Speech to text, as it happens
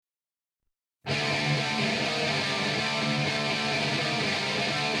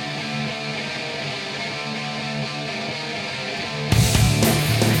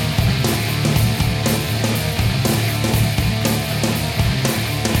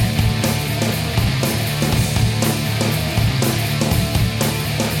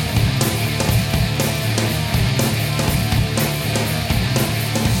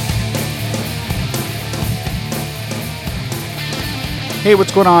Hey,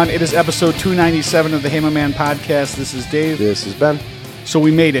 what's going on? It is episode 297 of the Hey My Man podcast. This is Dave. This is Ben. So we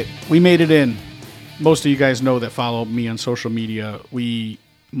made it. We made it in. Most of you guys know that follow me on social media.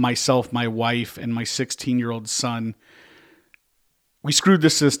 Myself, my wife, and my 16-year-old son, we screwed the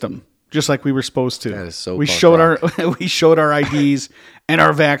system just like we were supposed to. That is so we showed our IDs and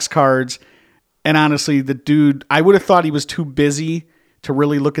our Vax cards. And honestly, the dude, I would have thought he was too busy to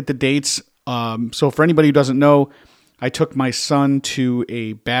really look at the dates. So for anybody who doesn't know, I took my son to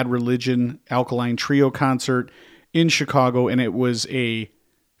a Bad Religion Alkaline Trio concert in Chicago, and it was a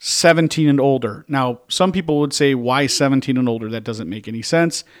 17 and older. Now, some people would say, why 17 and older? That doesn't make any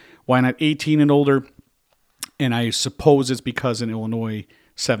sense. Why not 18 and older? And I suppose it's because in Illinois,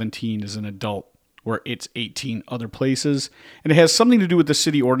 17 is an adult, where it's 18 other places. And it has something to do with the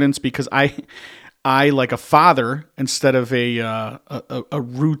city ordinance, because I like a father, instead of a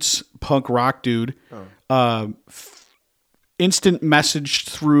roots punk rock dude, instant messaged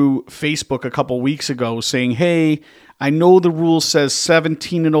through Facebook a couple weeks ago saying, hey, I know the rule says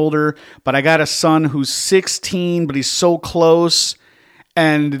 17 and older, but I got a son who's 16, but he's so close.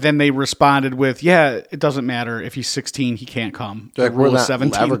 And then they responded with, yeah, it doesn't matter. If he's 16, he can't come. Like, we're not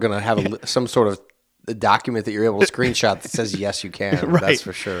ever going to have some sort of a document that you're able to screenshot that says, yes, you can. Right. That's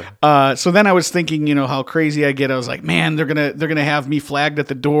for sure. So then I was thinking, how crazy I get. I was like, man, they're going to have me flagged at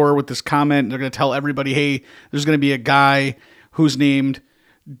the door with this comment. They're going to tell everybody, hey, there's going to be a guy who's named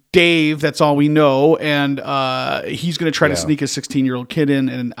Dave. That's all we know. And he's going to try to sneak a 16-year-old kid in.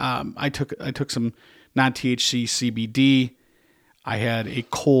 And I took some non-THC CBD. I had a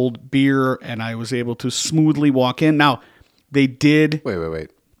cold beer, and I was able to smoothly walk in. Now, they did... Wait.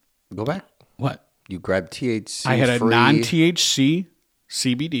 Go back. What? You grabbed THC. I had a non-THC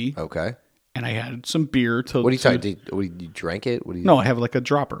CBD. Okay. And I had some beer. What are you talking? You drank it? No, I have like a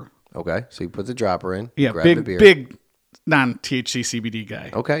dropper. Okay. So you put the dropper in. Yeah, big non-THC CBD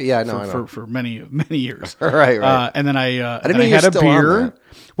guy. Okay. Yeah, I know. For many years. Right. And then I had a beer.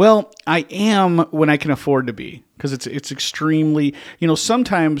 Well, I am when I can afford to be, because it's extremely,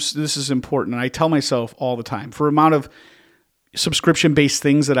 sometimes this is important. And I tell myself all the time, for amount of subscription-based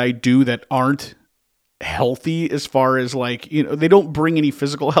things that I do that aren't healthy, as far as like, they don't bring any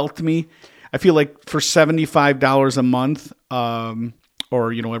physical health to me. I feel like for $75 a month,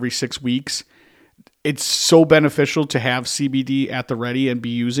 or, every 6 weeks, it's so beneficial to have CBD at the ready and be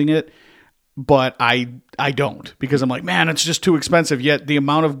using it. But I don't, because I'm like, man, it's just too expensive. Yet the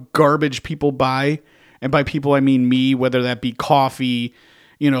amount of garbage people buy, and by people I mean me, whether that be coffee,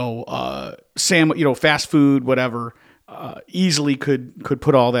 fast food, whatever, easily could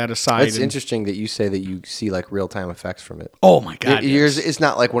put all that aside. It's interesting that you say that you see like real time effects from it. Oh my God! It's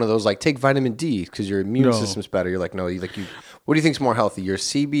not like one of those like take vitamin D because your immune system's better. You're like, no, what do you think's more healthy? Your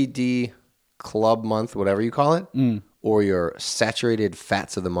CBD club month, whatever you call it, or your saturated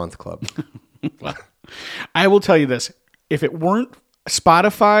fats of the month club? Well, I will tell you this. If it weren't,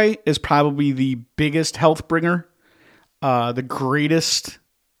 Spotify is probably the biggest health bringer, the greatest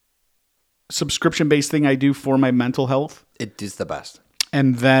subscription-based thing I do for my mental health. It is the best.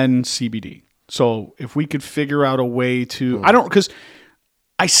 And then CBD. So if we could figure out a way to, because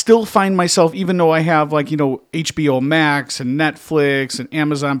I still find myself, even though I have like, HBO Max and Netflix and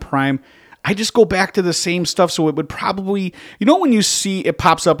Amazon Prime, I just go back to the same stuff. So it would probably, when you see it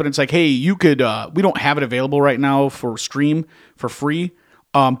pops up and it's like, hey, you could, we don't have it available right now for stream for free.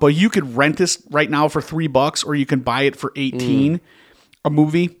 But you could rent this right now for $3, or you can buy it for 18. A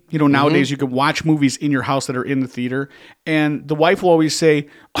movie, nowadays you can watch movies in your house that are in the theater. And the wife will always say,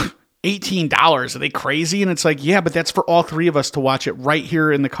 $18, are they crazy? And it's like, yeah, but that's for all three of us to watch it right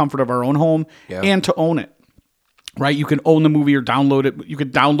here in the comfort of our own home and to own it, right? You can own the movie or download it. You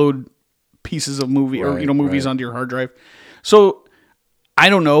could download pieces of movie or movies onto your hard drive. So I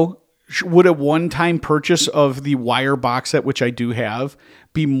don't know, would a one-time purchase of the Wire box set, which I do have,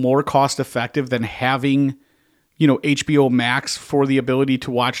 be more cost effective than having HBO Max for the ability to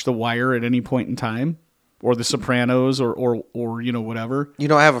watch The Wire at any point in time, or The Sopranos, or whatever?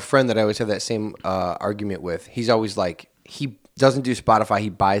 I have a friend that I always have that same argument with. He's always like, he doesn't do Spotify, he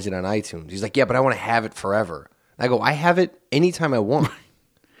buys it on iTunes. He's like, yeah, but I want to have it forever. I go, I have it anytime I want.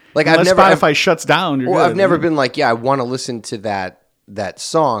 Like, Spotify shuts down. I've never been like, yeah, I want to listen to that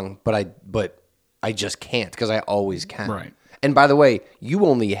song, but I just can't, because I always can. Right. And by the way, you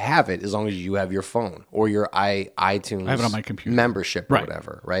only have it as long as you have your phone or your iTunes I have it on my computer. Membership or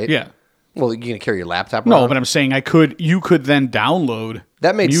whatever, right? Yeah. Well, you're going to carry your laptop around? No, but I'm saying you could then download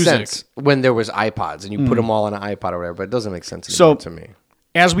that made music. Sense when there was iPods and you put them all on an iPod or whatever, but it doesn't make sense anymore to me.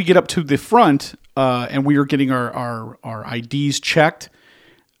 As we get up to the front and we are getting our IDs checked,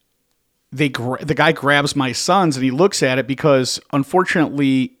 the guy grabs my son's and he looks at it because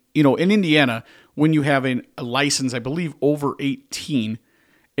unfortunately, in Indiana, when you have a license, I believe over 18,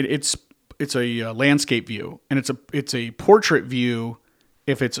 it's a landscape view, and it's a portrait view.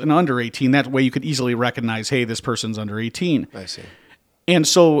 If it's an under 18, that way you could easily recognize, hey, this person's under 18. I see. And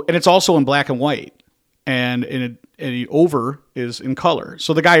it's also in black and white, and over is in color.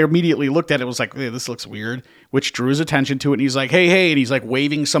 So the guy immediately looked at it and was like, hey, this looks weird, which drew his attention to it. And he's like, hey, and he's like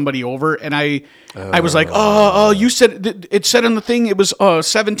waving somebody over. And I was like, you said, it said on the thing it was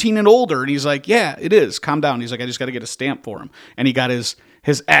 17 and older. And he's like, yeah, it is. Calm down. He's like, I just got to get a stamp for him. And he got his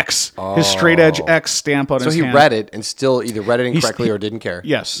X, his straight edge X stamp on his hand. So he read it and still either read it incorrectly or didn't care.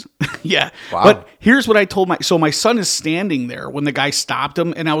 Yes. Yeah. Wow. But here's what I told my son is standing there when the guy stopped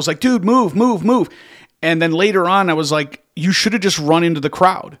him. And I was like, dude, move. And then later on, I was like, you should have just run into the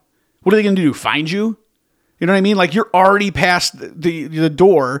crowd. What are they going to do? Find you? You know what I mean? Like, you're already past the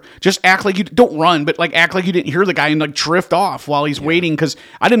door. Just act like you don't run, but like act like you didn't hear the guy and like drift off while he's waiting. Because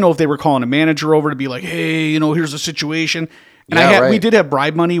I didn't know if they were calling a manager over to be like, hey, here's the situation. And we did have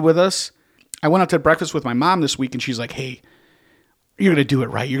bribe money with us. I went out to breakfast with my mom this week, and she's like, hey, you're going to do it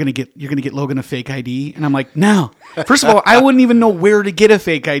right. You're going to get Logan a fake ID. And I'm like, no. First of all, I wouldn't even know where to get a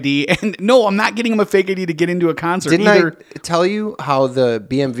fake ID. And no, I'm not getting him a fake ID to get into a concert. Didn't I tell you how the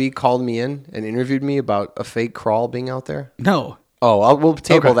BMV called me in and interviewed me about a fake crawl being out there? No. Oh, we'll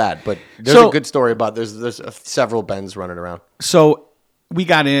table that. But there's a good story about there's several Bens running around. So we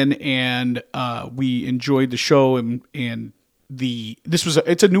got in and we enjoyed the show and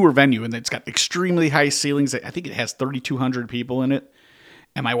it's a newer venue and it's got extremely high ceilings. I think it has 3,200 people in it.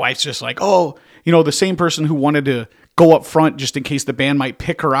 And my wife's just like, the same person who wanted to go up front just in case the band might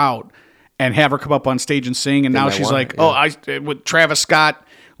pick her out and have her come up on stage and sing. And now she's like, with Travis Scott,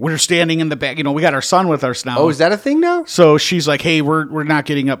 we're standing in the back. We got our son with us now. Oh, is that a thing now? So she's like, hey, we're not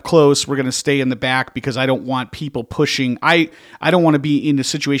getting up close. We're going to stay in the back because I don't want people pushing. I don't want to be in a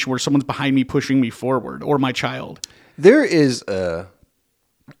situation where someone's behind me pushing me forward or my child. There is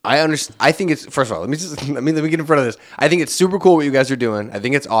I understand. I think it's, first of all, let me get in front of this. I think it's super cool what you guys are doing. I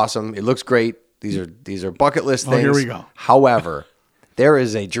think it's awesome. It looks great. These are bucket list things. Here we go. However, there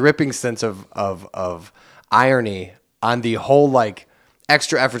is a dripping sense of irony on the whole, like,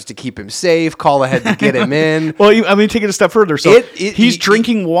 extra efforts to keep him safe, call ahead to get him in. Well, I mean, take it a step further. So he's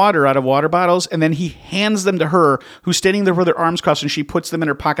drinking water out of water bottles, and then he hands them to her, who's standing there with her arms crossed, and she puts them in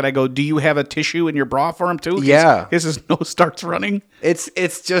her pocket. I go, do you have a tissue in your bra for him too? Yeah. His nose starts running. It's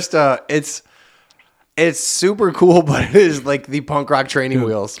just it's super cool, but it is like the punk rock training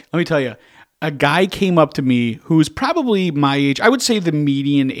wheels. Let me tell you, a guy came up to me who's probably my age. I would say the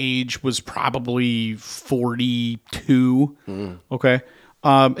median age was probably 42. Okay.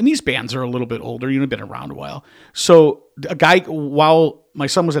 And these bands are a little bit older, been around a while. So a guy, while my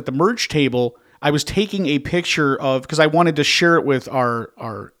son was at the merch table, I was taking a picture of, because I wanted to share it with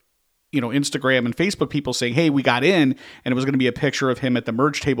our Instagram and Facebook people saying, hey, we got in, and it was going to be a picture of him at the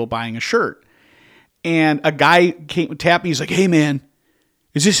merch table buying a shirt. And a guy tapped me. He's like, hey man,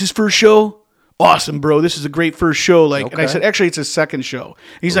 is this his first show? Awesome, bro. This is a great first show. Like, okay. And I said, actually, it's his second show.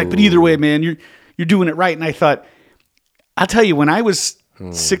 And he's like, but either way, man, you're doing it right. And I thought, I'll tell you, when I was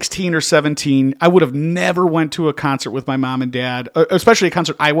 16 or 17, I would have never went to a concert with my mom and dad, especially a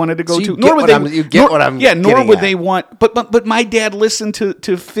concert I wanted to go to. Nor would they want. But my dad listened to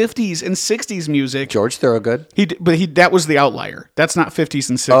 50s and 60s music. George Thorogood. That was the outlier. That's not 50s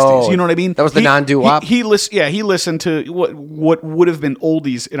and 60s. Oh, you know what I mean? That was the non-doo-wop. He listened to what would have been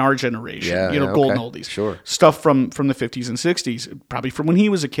oldies in our generation. Golden oldies. Sure. Stuff from the 50s and 60s, probably from when he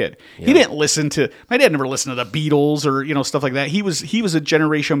was a kid. Yeah. He didn't listen to. My dad never listened to the Beatles or stuff like that. He was a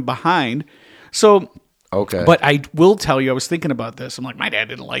generation behind. So, okay. But I will tell you, I was thinking about this. I'm like, my dad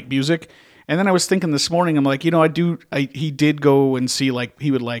didn't like music. And then I was thinking this morning, I'm like, he did go and see, like,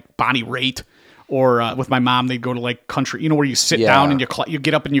 he would like Bonnie Raitt, or with my mom, they'd go to like country, where you sit down and you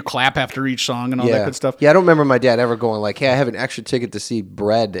get up and you clap after each song and all that good stuff. Yeah, I don't remember my dad ever going like, hey, I have an extra ticket to see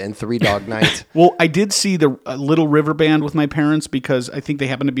Bread and Three Dog Night. Well, I did see the Little River Band with my parents because I think they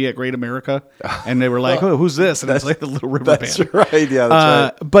happened to be at Great America, and they were like, oh, who's this? And I was like, the Little River Band. That's right, yeah,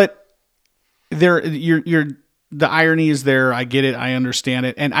 that's right. But the irony is there. I get it. I understand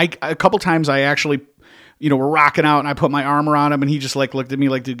it. And a couple times I actually, we're rocking out and I put my arm around him and he just like looked at me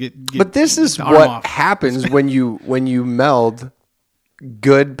like to get But this is what happens when you meld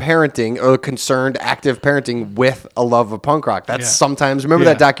good parenting or concerned active parenting with a love of punk rock. That's sometimes, remember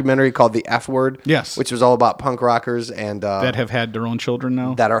that documentary called The F Word? Yes. Which was all about punk rockers and that have had their own children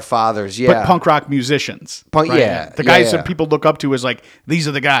now. That are fathers, But punk rock musicians. Right? Yeah. The guys that people look up to as like, these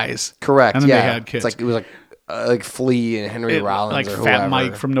are the guys. Correct. And then they had kids. It was like like Flea and Henry Rollins, like or Fat whoever.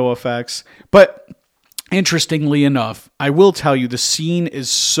 Mike from NoFX. But interestingly enough, I will tell you the scene is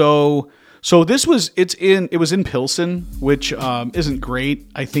so. So it was in Pilsen, which isn't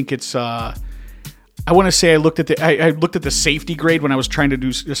great. I think it's. I want to say I looked at the safety grade when I was trying to do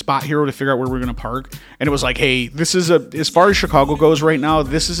a spot hero to figure out where we were going to park, and it was like, hey, this is as far as Chicago goes right now,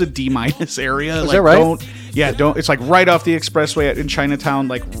 this is a D- area. Is that right? Don't. It's like right off the expressway in Chinatown.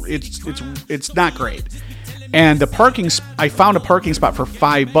 Like it's not great. And the parking, I found a parking spot for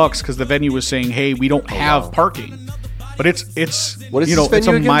 $5 because the venue was saying, hey, we don't have parking, but it's what is you know this venue it's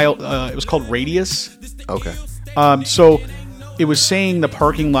a again? mile. It was called Radius. Okay. So it was saying the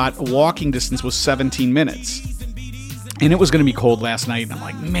parking lot walking distance was 17 minutes. And it was going to be cold last night. And I'm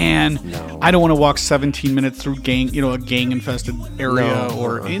like, man, I don't want to walk 17 minutes through a gang infested area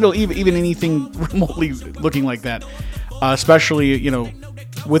or even anything remotely looking like that. Especially,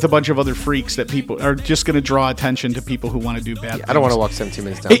 with a bunch of other freaks that people are just going to draw attention to people who want to do bad things. I don't want to walk 17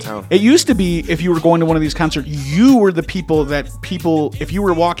 minutes downtown. It used to be if you were going to one of these concerts, you were the people, if you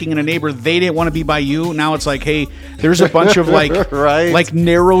were walking in a neighborhood, they didn't want to be by you. Now it's like, hey, there's a bunch of Right. like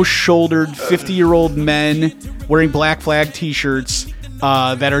narrow-shouldered 50-year-old men wearing Black Flag T-shirts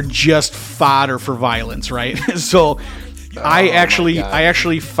that are just fodder for violence, right? So I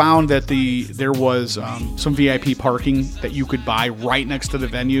actually found that there was some VIP parking that you could buy right next to the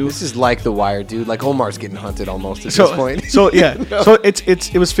venue. This is like The Wire, dude. Like Omar's getting hunted almost at this point. So yeah, so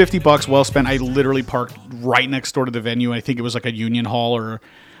it was $50 well spent. I literally parked right next door to the venue. I think it was like a union hall or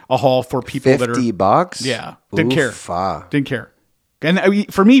a hall for people that are $50. Yeah, didn't care. Oof-ah. Didn't care. And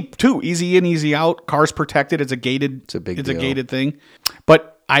for me too, easy in, easy out. Cars protected. It's a gated. It's a big It's deal. a gated thing.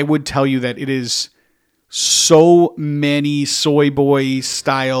 But I would tell you that it is so many soy boy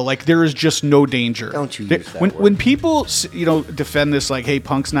style, like there is just no danger. Don't you use that word. When people defend this, like, hey,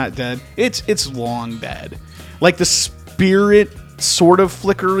 punk's not dead, it's long dead. Like the spirit sort of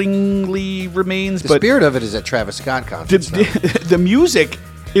flickeringly remains, The but spirit of it is at Travis Scott concerts. the music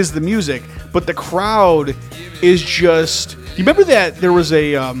is the music, but the crowd is just. You remember that there was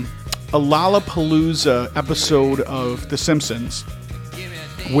a Lollapalooza episode of The Simpsons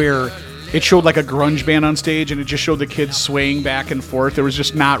where it showed like a grunge band on stage and it just showed the kids swaying back and forth. There was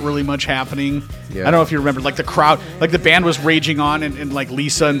just not really much happening. Yeah. I don't know if you remember, like the crowd, like the band was raging on and like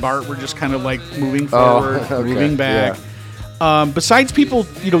Lisa and Bart were just kind of like moving forward, okay. moving back. Yeah. Besides people,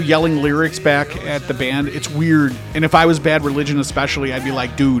 yelling lyrics back at the band, it's weird. And if I was Bad Religion especially, I'd be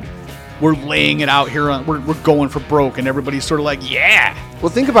like, dude, we're laying it out here. We're going for broke. And everybody's sort of like, yeah. Well,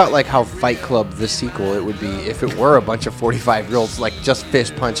 think about like how Fight Club, the sequel, it would be if it were a bunch of 45-year-olds like just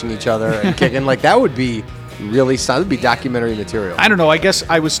fist punching each other and kicking. Like that would be really solid. It'd be documentary material. I don't know. I guess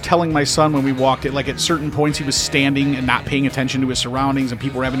I was telling my son when we walked it, like at certain points he was standing and not paying attention to his surroundings and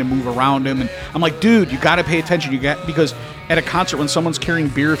people were having to move around him. And I'm like, dude, you got to pay attention. Because at a concert when someone's carrying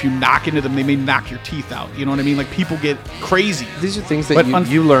beer, if you knock into them, they may knock your teeth out. You know what I mean? Like people get crazy. These are things that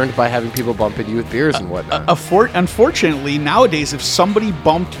you learned by having people bump into you with beers and whatnot. Unfortunately, nowadays, if somebody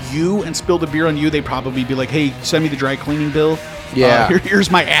bumped you and spilled a beer on you, they'd probably be like, hey, send me the dry cleaning bill. Yeah.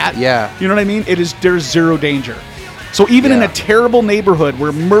 Here's my @ Yeah. You know what I mean? There's zero danger. So even in a terrible neighborhood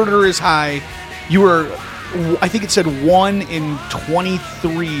where murder is high, I think it said 1 in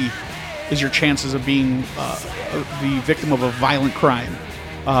 23 is your chances of being the victim of a violent crime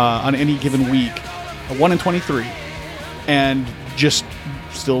on any given week. 1 in 23. And just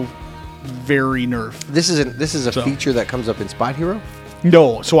still very nerfed. This is a feature that comes up in Spot Hero?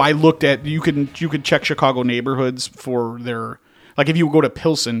 No. So I looked at, you could check Chicago neighborhoods for their, like if you go to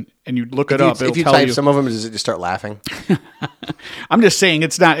Pilsen and you look it up, it'll if you tell type you. some of them, does it just start laughing? I'm just saying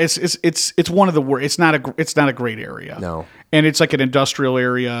it's not. It's one of the worst. It's not a great area. No, and it's like an industrial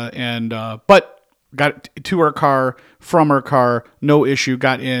area. And but got to our car, from our car, no issue.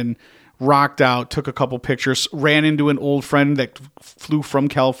 Got in, rocked out, took a couple pictures, ran into an old friend that flew from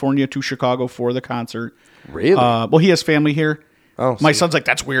California to Chicago for the concert. Really? Well, he has family here. Oh, my son's like,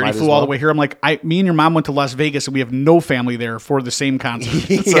 that's weird. He flew all the way here. I'm like, me and your mom went to Las Vegas and we have no family there for the same concert.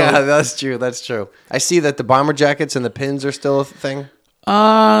 Yeah, that's true. That's true. I see that the bomber jackets and the pins are still a thing.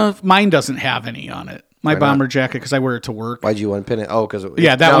 Mine doesn't have any on it. My bomber jacket, because I wear it to work. Why'd you unpin it? Oh, because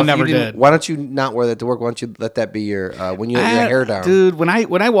that one never did. Why don't you not wear that to work? Why don't you let that be your when you let your hair down? Dude, when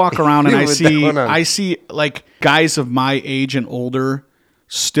I walk around and I see like guys of my age and older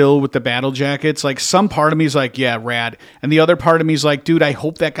still with the battle jackets, like some part of me is like, yeah, rad, and the other part of me is like, dude, I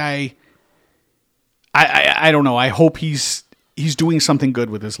hope that guy. I don't know. I hope he's doing something good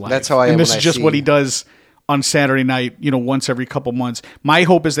with his life. That's how I am. And this is just what he does on Saturday night, once every couple months. My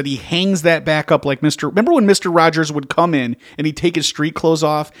hope is that he hangs that back up like remember when Mr. Rogers would come in and he'd take his street clothes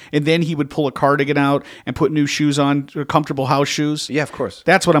off and then he would pull a cardigan out and put new shoes on, comfortable house shoes? Yeah, of course.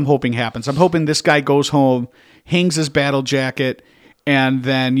 That's what I'm hoping happens. I'm hoping this guy goes home, hangs his battle jacket, and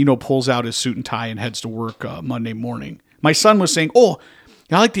then, pulls out his suit and tie and heads to work Monday morning. My son was saying,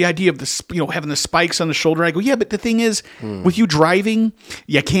 I like the idea of having the spikes on the shoulder. I go, yeah, but the thing is, with you driving,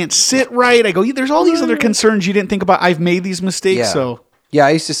 you can't sit right. I go, there's all these other concerns you didn't think about. I've made these mistakes, Yeah. so. Yeah,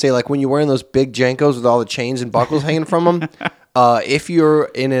 I used to say, like, when you're wearing those big Jankos with all the chains and buckles hanging from them, if you're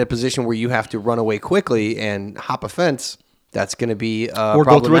in a position where you have to run away quickly and hop a fence, that's going to be or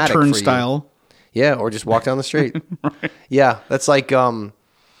go through a turnstile. Yeah, or just walk down the street. Right. Yeah, that's like...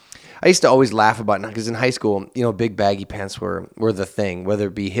 I used to always laugh about it because in high school, big baggy pants were the thing, whether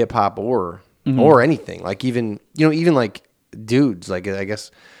it be hip hop or anything. Like even like dudes, like I guess,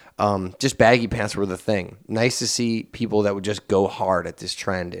 just baggy pants were the thing. Nice to see people that would just go hard at this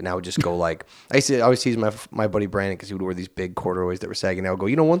trend, and I would just go like I used to always tease my buddy Brandon because he would wear these big corduroys that were sagging. I would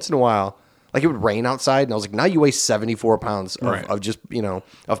go, once in a while, like it would rain outside, and I was like, now you weigh 74 pounds of just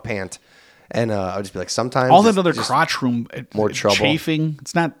of pant, and I would just be like, sometimes all that other crotch room, more trouble, chafing.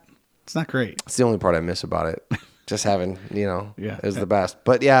 It's not great. It's the only part I miss about it. Just having, is the best.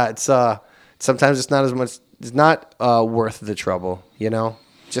 But yeah, it's sometimes it's not as much. It's not worth the trouble.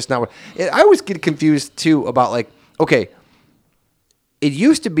 Just not. I always get confused too about like, okay, it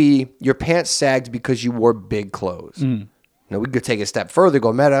used to be your pants sagged because you wore big clothes. Now we could take it a step further.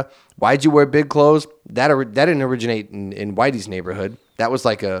 Go meta. Why'd you wear big clothes? That didn't originate in Whitey's neighborhood. That was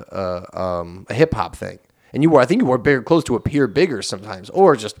like a hip hop thing. And I think you wore bigger clothes to appear bigger sometimes,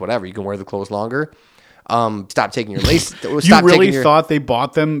 or just whatever. You can wear the clothes longer. Stop taking your lace. You really thought they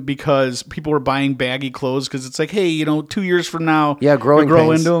bought them because people were buying baggy clothes because it's like, hey, 2 years from now,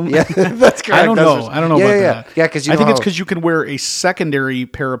 grow into them. Yeah, that's correct. I don't know about that. Yeah, because I think it's because you can wear a secondary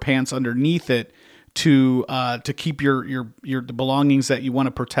pair of pants underneath it to keep your the belongings that you want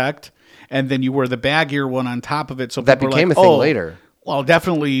to protect, and then you wear the baggier one on top of it. So that became a thing later. Well,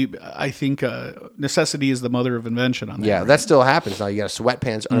 definitely, I think necessity is the mother of invention on that. Yeah, that still happens now. You got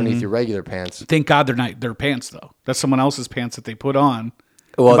sweatpants underneath your regular pants. Thank God they're not their pants, though. That's someone else's pants that they put on.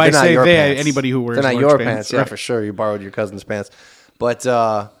 Well, they're not your pants. Anybody who wears they're not your pants. Yeah, for sure. You borrowed your cousin's pants. But,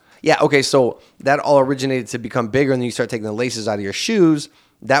 okay, so that all originated to become bigger, and then you start taking the laces out of your shoes.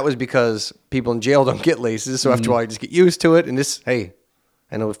 That was because people in jail don't get laces, so after a while, you just get used to it. And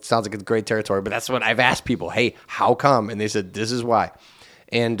I know it sounds like it's great territory, but that's what I've asked people. Hey, how come? And they said, this is why.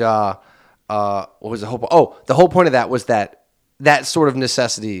 And what was the whole point? Oh, the whole point of that was that sort of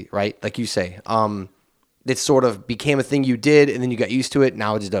necessity, right? Like you say, it sort of became a thing you did, and then you got used to it.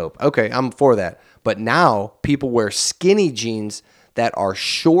 Now it's dope. Okay, I'm for that. But now people wear skinny jeans that are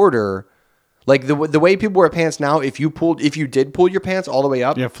shorter. Like the way people wear pants now, if you did pull your pants all the way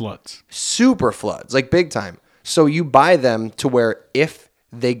up, yeah, floods, super floods, like big time. So you buy them to where if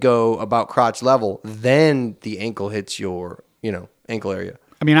they go about crotch level, then the ankle hits your, ankle area.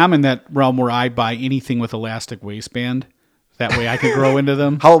 I mean, I'm in that realm where I buy anything with elastic waistband. That way I can grow into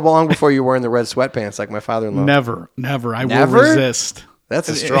them. How long before you were wearing the red sweatpants like my father-in-law? Never. I will resist. That's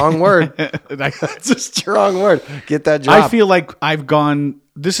a strong word. That's a strong word. Get that job. I feel like I've gone,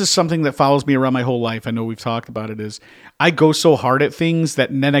 this is something that follows me around my whole life. I know we've talked about it, is I go so hard at things that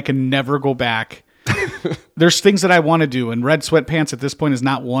then I can never go back. There's things that I want to do, and red sweatpants at this point is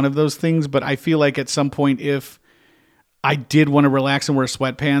not one of those things, but I feel like at some point, if I did want to relax and wear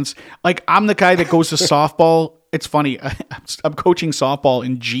sweatpants, like I'm the guy that goes to softball. It's funny. I'm coaching softball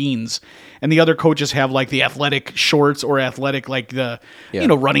in jeans, and the other coaches have like the athletic shorts or athletic, like the,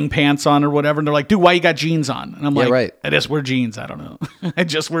 running pants on or whatever. And they're like, dude, why you got jeans on? And I'm like, right. I just wear jeans. I don't know. I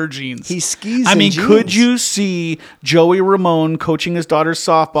just wear jeans. He skis I mean, jeans. Could you see Joey Ramone coaching his daughter's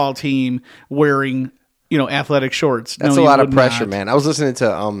softball team wearing, athletic shorts? That's a lot of pressure, man. I was listening to,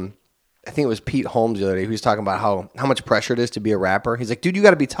 I think it was Pete Holmes the other day. He was talking about how much pressure it is to be a rapper. He's like, dude, you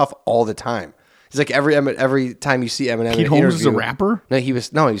got to be tough all the time. He's like every time you see Eminem. Pete Holmes is a rapper? No, he was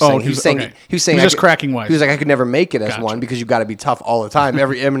saying just cracking wise. He was like, I could never make it as one because you got to be tough all the time.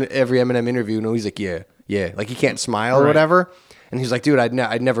 Every Eminem interview, he's like, yeah, like he can't smile or whatever. And he's like, dude,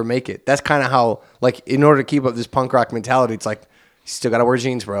 I'd never make it. That's kind of how, like, in order to keep up this punk rock mentality, it's like you still got to wear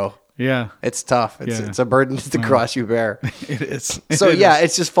jeans, bro. Yeah, it's tough. It's a burden to the cross you bear. It is. So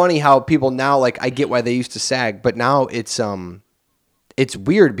it's just funny how people now, like, I get why they used to sag, but now it's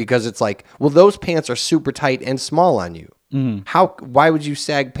weird because it's like, well, those pants are super tight and small on you. Mm-hmm. Why would you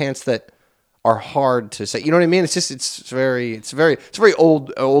sag pants that are hard to say? You know what I mean? It's very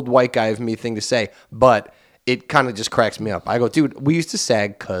old white guy of me thing to say, but it kind of just cracks me up. I go, dude, we used to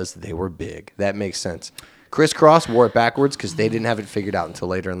sag because they were big. That makes sense. Crisscross wore it backwards because they didn't have it figured out until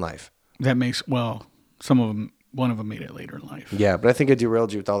later in life. That makes, one of them made it later in life. Yeah, but I think I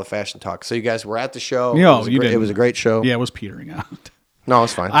derailed you with all the fashion talk. So you guys were at the show. No, It was a great show. Yeah, it was petering out. No,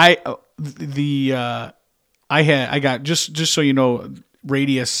 it's fine. I got just so you know,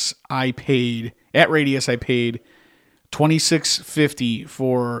 Radius. I paid $26.50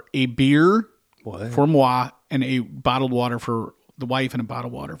 for a beer for moi and a bottled water for the wife and a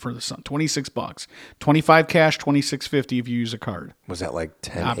bottled water for the son. $26. 25 cash, $26.50 if you use a card. Was that like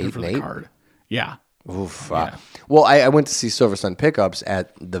 10, Opted 8, for and the 8? card. Yeah. Oof. Yeah. Well, I went to see Silver Sun Pickups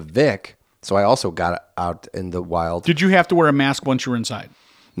at the Vic, so I also got out in the wild. Did you have to wear a mask once you were inside?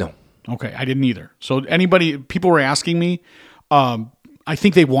 No. Okay, I didn't either. So people were asking me. I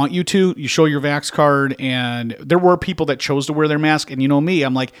think they want you to. You show your Vax card, and there were people that chose to wear their mask. And you know me,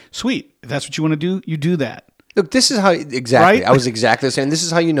 I'm like, sweet. If that's what you want to do, you do that. Look, this is how exactly. Right? I was exactly the same. This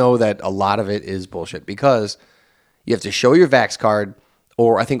is how you know that a lot of it is bullshit because you have to show your Vax card,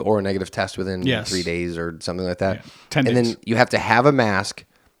 or a negative test within 3 days or something like that. Yeah, 10 and days. Then you have to have a mask.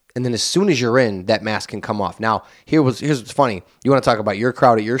 And then as soon as you're in, that mask can come off. Now, here's what's funny. You want to talk about your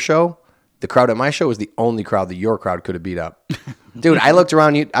crowd at your show? The crowd at my show was the only crowd that your crowd could have beat up. Dude, I looked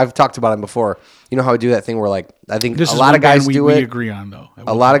around. I've talked about it before. You know how I do that thing where, like, I think This a is lot one of guys band do we it. agree on, though.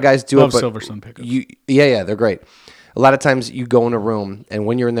 A lot of guys do Love it. But Silver Sun Pickups. Yeah, they're great. A lot of times you go in a room, and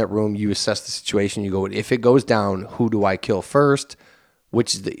when you're in that room, you assess the situation. You go, if it goes down, who do I kill first?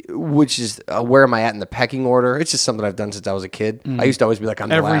 Which is where am I at in the pecking order? It's just something I've done since I was a kid. I used to always be like, I'm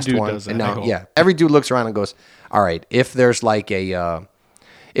the Every last dude one. does that, And I now, hope. every dude looks around and goes, all right, if there's like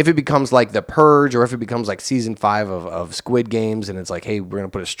if it becomes like The Purge, or if it becomes like season 5 of Squid Games, and it's like, hey, we're gonna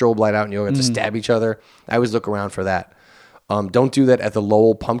put a strobe light out and you'll get to stab each other. I always look around for that. Don't do that at the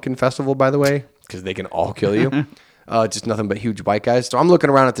Lowell Pumpkin Festival, by the way, because they can all kill you. Just nothing but huge white guys. So I'm looking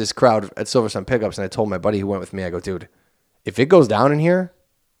around at this crowd at Silver Sun Pickups, and I told my buddy who went with me, I go, dude, if it goes down in here,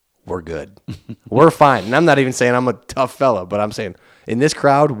 we're good. We're fine. And I'm not even saying I'm a tough fella, but I'm saying in this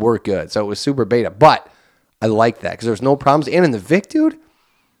crowd, we're good. So it was super beta. But I like that because there's no problems. And in the Vic, dude,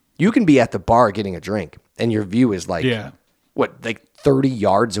 you can be at the bar getting a drink, and your view is like, like 30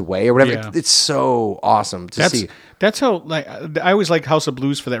 yards away or whatever. Yeah. It's so awesome to see. That's how, like, I always like House of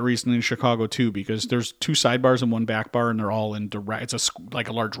Blues for that reason in Chicago too, because there's 2 sidebars and 1 back bar, and they're all in direct. It's like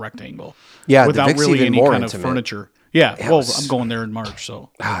a large rectangle. Yeah, the without Vic's really even any more kind intimate. of furniture. Yeah, Yeah, well, it was- I'm going there in March, so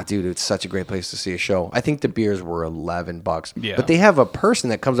Dude, it's such a great place to see a show. I think the beers were $11. Yeah. But they have a person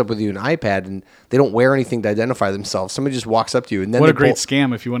that comes up with you an iPad, and they don't wear anything to identify themselves. Somebody just walks up to you, and then what they a great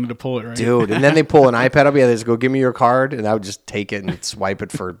scam if you wanted to pull it, right? dude, and then they pull an iPad up. Yeah, they just go, give me your card, and I would just take it and swipe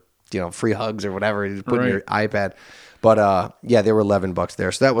it for free hugs or whatever. You just put in your iPad. But yeah, they were $11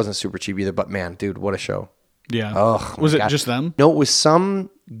 there, so that wasn't super cheap either. But man, dude, what a show! Yeah. Oh, was my it God. just them? No, it was some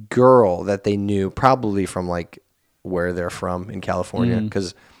girl that they knew, probably from like where they're from in California,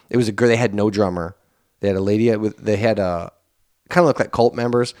 because it was a girl. They had no drummer. They had a lady they had a kind of looked like cult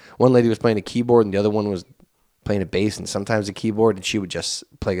members. One lady was playing a keyboard, and the other one was playing a bass and sometimes a keyboard, and she would just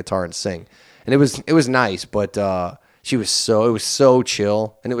play guitar and sing. And it was nice, but it was so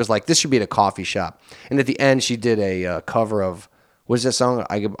chill, and it was like this should be at a coffee shop. And at the end, she did a cover of what's that song?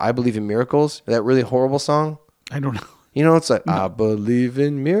 I Believe in Miracles. That really horrible song. I don't know. You know, it's like I believe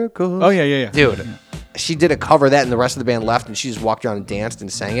in miracles. Oh yeah. Dude, she did a cover of that, and the rest of the band left, and she just walked around and danced and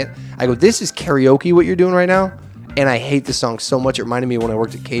sang it. I go, this is karaoke, what you're doing right now? And I hate the song so much. It reminded me when I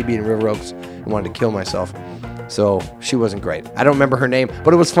worked at KB in River Oaks and wanted to kill myself. So she wasn't great. I don't remember her name,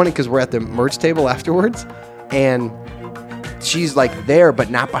 but it was funny because we're at the merch table afterwards, and she's like there, but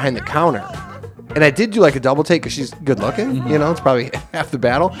not behind the counter. And I did do like a double take because she's good looking, it's probably half the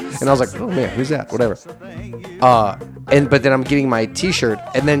battle. And I was like, oh man, who's that? Whatever. But then I'm getting my t-shirt,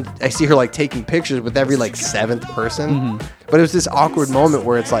 and then I see her like taking pictures with every like 7th person. But it was this awkward moment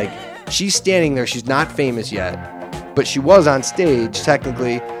where it's like, she's standing there, she's not famous yet, but she was on stage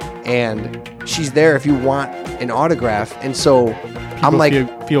technically, and she's there if you want an autograph. And so I'm like,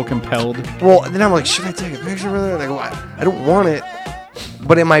 feel compelled. well, then I'm like, should I take a picture with her? And I go, I don't want it.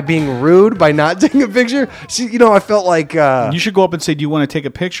 But am I being rude by not taking a picture? She, I felt like... You should go up and say, do you want to take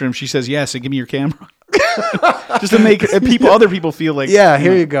a picture? And if she says yes, and give me your camera. Just to make other people feel like... Yeah,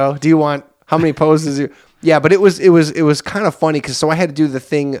 here you go. Do you want... How many poses? Yeah, but it was kind of funny because so I had to do the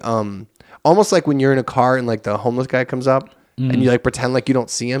thing almost like when you're in a car and like the homeless guy comes up and you like pretend like you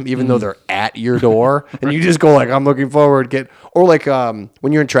don't see him even though they're at your door and you just go like, I'm looking forward. Or like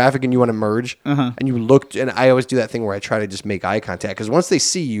when you're in traffic and you want to merge and you look, and I always do that thing where I try to just make eye contact because once they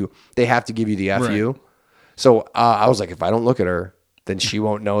see you, they have to give you the FU. Right. So I was like, if I don't look at her, then she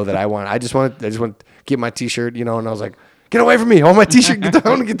won't know that I just want to get my t-shirt, and I was like, get away from me. Oh, my t-shirt, get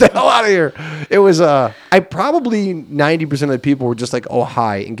the hell out of here. It was, I probably 90% of the people were just like, oh,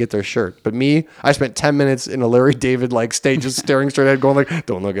 hi, and get their shirt. But me, I spent 10 minutes in a Larry David like stage, just staring straight ahead, going like,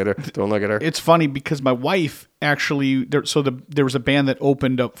 don't look at her, don't look at her. It's funny because my wife actually, there was a band that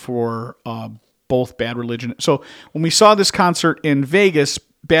opened up for both Bad Religion. So when we saw this concert in Vegas,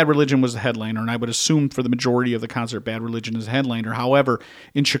 Bad Religion was the headliner, and I would assume for the majority of the concert, Bad Religion is the headliner. However,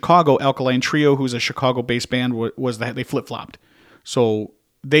 in Chicago, Alkaline Trio, who's a Chicago-based band, they flip-flopped. So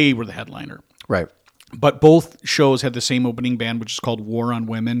they were the headliner. Right. But both shows had the same opening band, which is called War on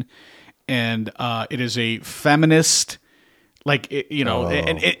Women, and it is a feminist... Like, in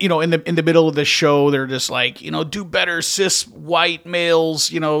the middle of the show, they're just like, do better, cis white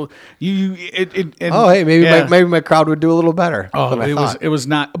males. Maybe my crowd would do a little better. Oh, it was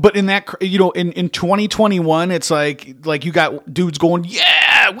not. But in that, in 2021, it's like you got dudes going,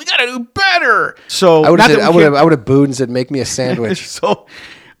 yeah, we got to do better. So I would have booed and said, make me a sandwich. So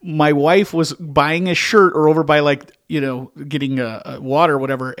my wife was buying a shirt or over by getting a water or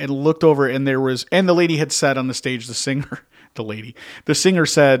whatever, and looked over, and the lady had said on the stage, the singer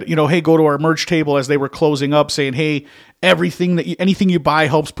said, hey, go to our merch table as they were closing up, saying, hey, anything you buy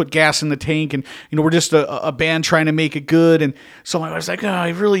helps put gas in the tank, and we're just a band trying to make it good. And so I was like, oh, I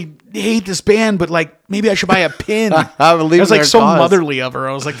really hate this band, but like maybe I should buy a pin. I was like so motherly of her.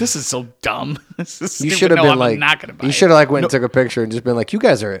 I was like, this is so dumb. You should have been like, you should have went and took a picture and just been like, you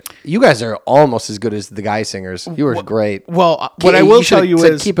guys are almost as good as the guy singers. You were great. Well, what I will tell you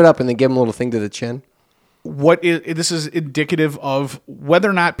is keep it up and then give them a little thing to the chin. This is indicative of whether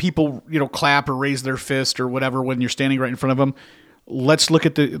or not people clap or raise their fist or whatever when you're standing right in front of them. Let's look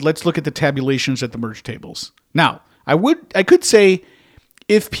at the tabulations at the merch tables. Now, I could say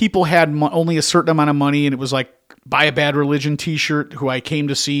if people had only a certain amount of money and it was like buy a Bad Religion t-shirt who I came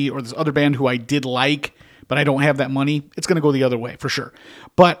to see, or this other band who I did like, but I don't have that money, it's going to go the other way for sure.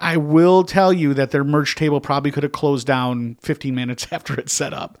 But I will tell you that their merch table probably could have closed down 15 minutes after it's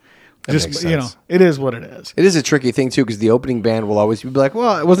set up. It is what it is. It is a tricky thing too, because the opening band will always be like, "Well,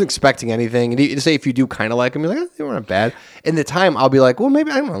 I wasn't expecting anything." And say if you do kind of like them, you're like, "They weren't bad." In the time, I'll be like, "Well, maybe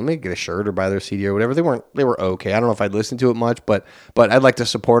I don't know, let me get a shirt or buy their CD or whatever." They were okay. I don't know if I'd listen to it much, but I'd like to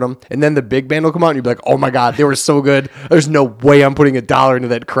support them. And then the big band will come out, and you'd be like, "Oh my god, they were so good! There's no way I'm putting $1 into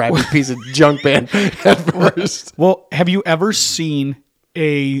that crappy piece of junk band at first." Well, have you ever seen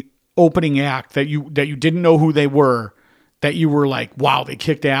a opening act that you didn't know who they were? That you were like, wow, they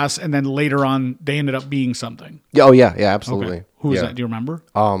kicked ass, and then later on they ended up being something. Oh yeah, absolutely. Okay. Who was that? Do you remember?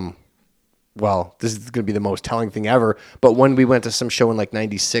 Well, this is going to be the most telling thing ever. But when we went to some show in like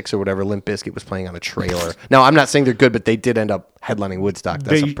 '96 or whatever, Limp Bizkit was playing on a trailer. Now, I'm not saying they're good, but they did end up headlining Woodstock.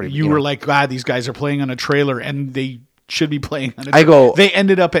 You were like, these guys are playing on a trailer, and they should be playing on a trailer. They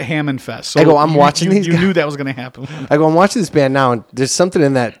ended up at Hammond Fest. So I'm watching these guys. You knew that was going to happen. I'm watching this band now, and there's something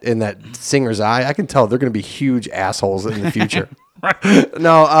in that singer's eye. I can tell they're going to be huge assholes in the future.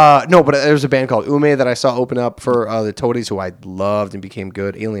 No, but there's a band called Ume that I saw open up for the Toadies, who I loved and became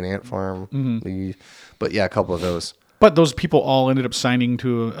good. Alien Ant Farm. Mm-hmm. But yeah, a couple of those. But those people all ended up signing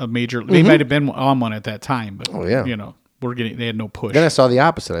to a major. They might have been on one at that time, but they had no push. Then I saw the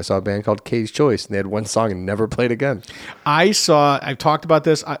opposite. I saw a band called K's Choice, and they had one song and never played again. I've talked about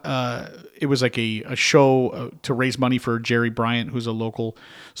this. It was like a show to raise money for Jerry Bryant, who's a local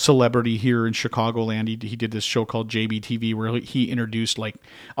celebrity here in Chicagoland. He did this show called JBTV where he introduced like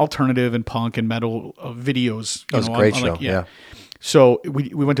alternative and punk and metal videos. That was a great show. Yeah. So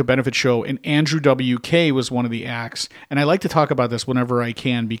we went to a benefit show, and Andrew WK was one of the acts. And I like to talk about this whenever I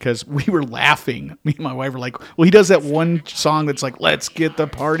can because we were laughing. Me and my wife were like, well, he does that one song that's like, let's get the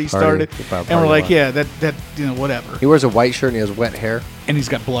party started. And we're like, yeah, that whatever. He wears a white shirt and he has wet hair. And he's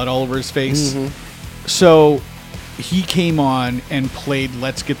got blood all over his face. Mm-hmm. So he came on and played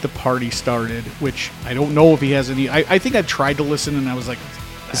Let's Get the Party Started, which I don't know if he has any. I think I tried to listen, and I was like,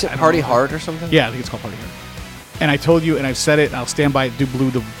 is it Party Hard or something? Yeah, I think it's called Party Hard. And I told you, and I've said it, and I'll stand by it, dude blew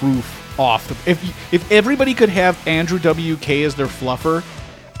the roof off. If everybody could have Andrew WK as their fluffer,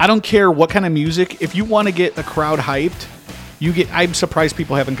 I don't care what kind of music. If you want to get a crowd hyped, I'm surprised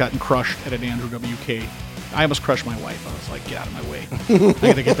people haven't gotten crushed at an Andrew WK. I almost crushed my wife. I was like, get out of my way. I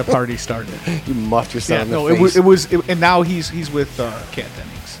got to get the party started. You muffed yourself in the face. It was, and now he's with Kat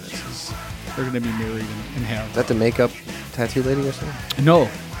Dennings. They're going to be married and have. Is that the makeup tattoo lady or something? No.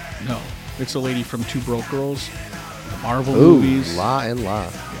 It's a lady from Two Broke Girls, the Marvel movies. La.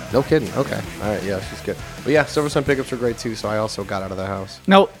 Yeah. No kidding. Okay. All right. Yeah, she's good. But yeah, Silver Sun pickups are great too, so I also got out of the house.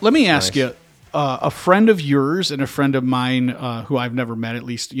 Now, let me ask you, a friend of yours and a friend of mine who I've never met, at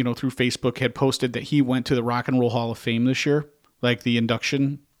least through Facebook, had posted that he went to the Rock and Roll Hall of Fame this year, like the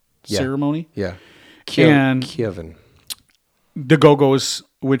induction ceremony. Yeah. Kevin. the Go-Go's,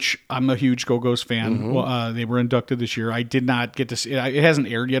 which I'm a huge Go-Go's fan. Well, they were inducted this year. I did not get to see it. It hasn't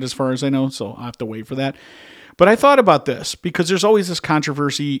aired yet as far as I know, so I'll have to wait for that. But I thought about this because there's always this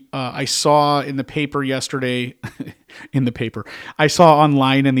controversy. I saw in the paper yesterday, I saw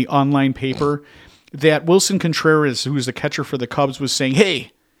online in the online paper that Wilson Contreras, who's the catcher for the Cubs, was saying,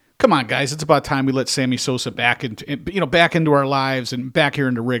 hey, come on, guys, it's about time we let Sammy Sosa back into our lives and back here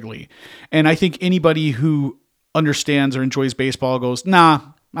into Wrigley. And I think anybody who understands or enjoys baseball goes, nah,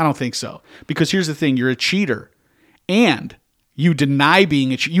 I don't think so. Because here's the thing, you're a cheater. And you deny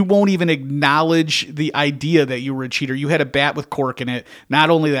being a cheater. You won't even acknowledge the idea that you were a cheater. You had a bat with cork in it. Not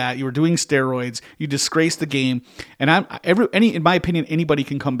only that, you were doing steroids. You disgraced the game. And in my opinion, anybody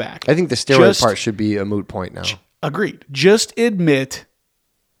can come back. I think the steroid part should be a moot point now. Agreed. Just admit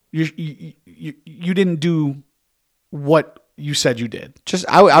you didn't do what you said you did.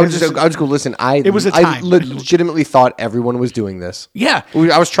 I would just go, listen, it was a time. I legitimately thought everyone was doing this. Yeah.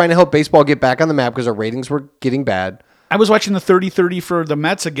 I was trying to help baseball get back on the map because our ratings were getting bad. I was watching the 30-30 for the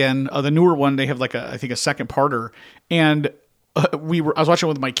Mets again, the newer one. They have I think a second parter. And I was watching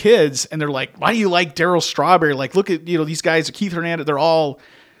with my kids and they're like, why do you like Darryl Strawberry? Like, look at, these guys, Keith Hernandez, they're all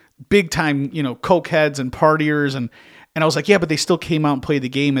big time, coke heads and partiers. And I was like, yeah, but they still came out and played the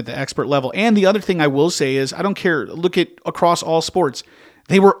game at the expert level. And the other thing I will say is, I don't care. Look at across all sports.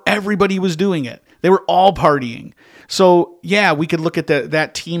 Everybody was doing it. They were all partying. So yeah, we could look at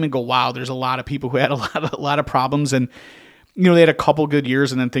that team and go, wow, there's a lot of people who had a lot of problems. And, they had a couple good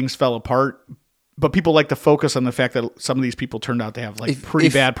years and then things fell apart. But people like to focus on the fact that some of these people turned out to have pretty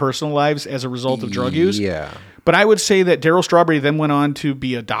bad personal lives as a result of drug use. Yeah. But I would say that Darryl Strawberry then went on to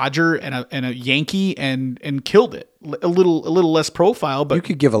be a Dodger and a Yankee and killed it. A little less profile, but you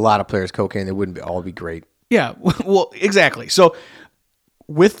could give a lot of players cocaine; they wouldn't all be great. Yeah, well, exactly. So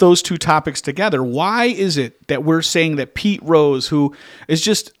with those two topics together, why is it that we're saying that Pete Rose, who is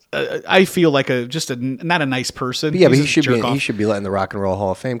just I feel like not a nice person. But he should be let in the Rock and Roll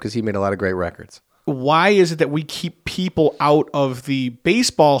Hall of Fame because he made a lot of great records. Why is it that we keep people out of the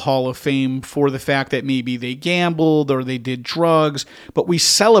Baseball Hall of Fame for the fact that maybe they gambled or they did drugs, but we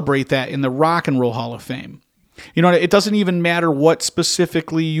celebrate that in the Rock and Roll Hall of Fame? It doesn't even matter what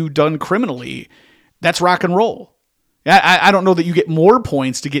specifically you've done criminally. That's rock and roll. I don't know that you get more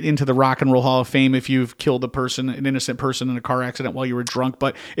points to get into the Rock and Roll Hall of Fame if you've killed an innocent person in a car accident while you were drunk,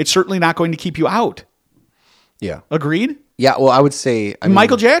 but it's certainly not going to keep you out. Yeah. Agreed? Yeah, well, I would say...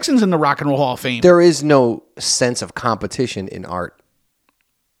 Michael Jackson's in the Rock and Roll Hall of Fame. There is no sense of competition in art,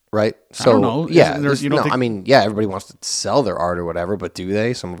 right? So, I don't know. Yeah, everybody wants to sell their art or whatever, but do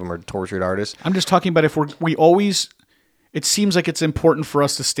they? Some of them are tortured artists. I'm just talking about if we always... It seems like it's important for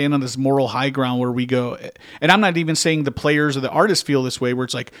us to stand on this moral high ground where we go, and I'm not even saying the players or the artists feel this way, where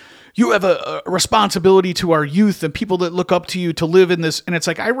it's like, you have a responsibility to our youth and people that look up to you to live in this. And it's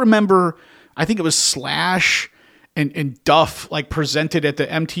like, I remember, I think it was Slash and Duff presented at the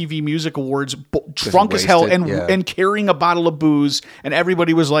MTV Music Awards, drunk as hell and carrying a bottle of booze, and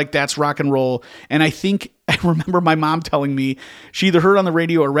everybody was like, that's rock and roll. And I remember my mom telling me she either heard on the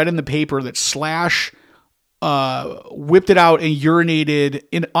radio or read in the paper that Slash whipped it out and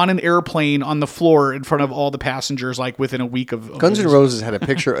urinated on an airplane on the floor in front of all the passengers, within a week of Guns N' Roses had a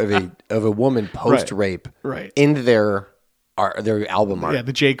picture of a woman post rape in their album art. Yeah,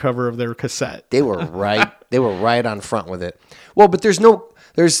 the J cover of their cassette. They were right. They were right on front with it. Well, but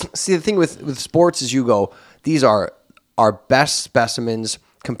the thing with sports is you go, these are our best specimens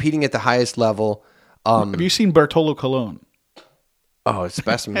competing at the highest level. Have you seen Bartolo Colon? Oh, it's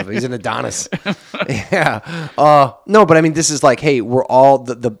specimen. He's an Adonis. Yeah. No, but I mean, this is hey, we're all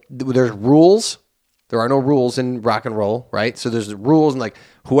there's rules. There are no rules in rock and roll, right? So there's rules and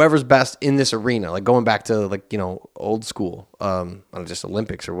whoever's best in this arena, going back to old school, just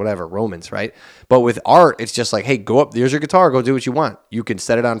Olympics or whatever, Romans, right? But with art, it's just hey, go up, there's your guitar, go do what you want. You can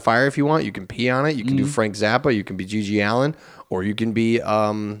set it on fire if you want. You can pee on it. You can do Frank Zappa. You can be Gigi Allen, or you can be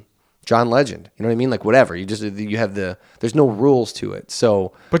John Legend. You know what I mean? Whatever. You have there's no rules to it.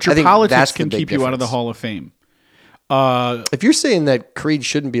 So, but your politics can keep you out of the Hall of Fame. If you're saying that Creed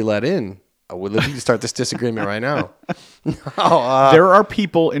shouldn't be let in, I would love to start this disagreement right now. There are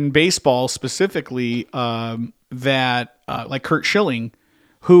people in baseball specifically that, like Curt Schilling,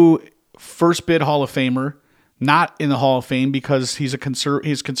 who first bid Hall of Famer, not in the Hall of Fame because he's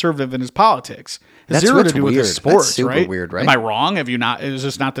he's conservative in his politics. That's zero to do weird. with his sports, That's super right? weird, right? Am I wrong? Have you not? Is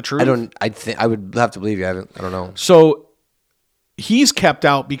this not the truth? I would have to believe you. I don't know. So he's kept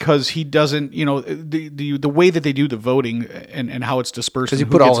out because he doesn't, the way that they do the voting and how it's dispersed. Because he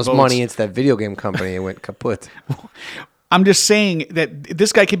put all his money into that video game company and went kaput. I'm just saying that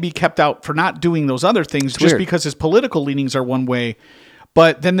this guy can be kept out for not doing those other things just because his political leanings are one way.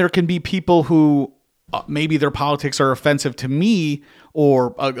 But then there can be people who maybe their politics are offensive to me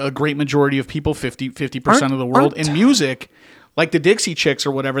or a great majority of people, 50% of the world in music. Like the Dixie Chicks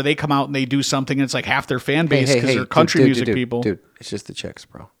or whatever, they come out and they do something and it's like half their fan base because they're country music people. Dude, it's just the Chicks,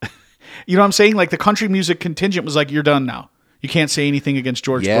 bro. You know what I'm saying? Like the country music contingent was like, you're done now. You can't say anything against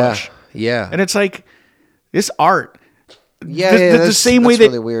George Bush. Yeah. And it's like, this art. Yeah, the same way that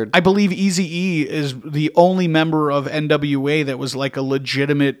really weird. I believe Eazy-E is the only member of NWA that was like a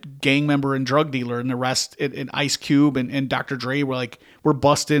legitimate gang member and drug dealer, and the rest, and Ice Cube and Dr. Dre were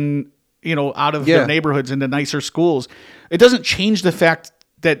busting, out of their neighborhoods into nicer schools. It doesn't change the fact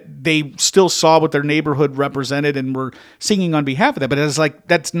that they still saw what their neighborhood represented and were singing on behalf of that. But it's like,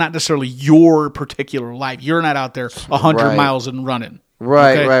 that's not necessarily your particular life. You're not out there 100 miles and running.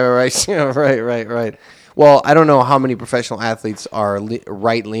 Right, okay? Right. Well, I don't know how many professional athletes are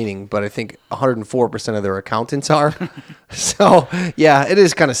right-leaning, but I think 104% of their accountants are. So, yeah, it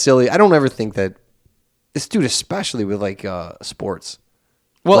is kind of silly. I don't ever think that this dude, especially with like sports,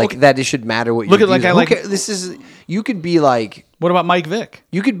 that it should matter what you look at like I like. This is you could be like. What about Mike Vick?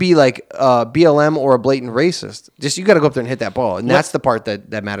 You could be like BLM or a blatant racist. Just you got to go up there and hit that ball, and that's the part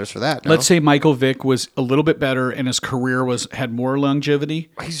that matters for that. Let's say Michael Vick was a little bit better, and his career had more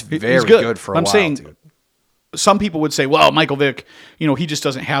longevity. He's very good for a while. I'm saying, dude. Some people would say, well, Michael Vick, he just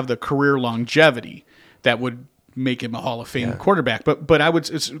doesn't have the career longevity that would make him a Hall of Fame quarterback. But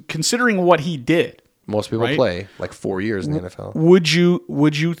it's considering what he did. Most people play like 4 years in the NFL. Would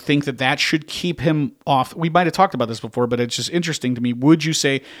you think that should keep him off? We might have talked about this before, but it's just interesting to me. Would you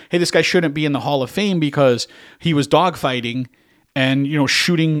say, hey, this guy shouldn't be in the Hall of Fame because he was dogfighting and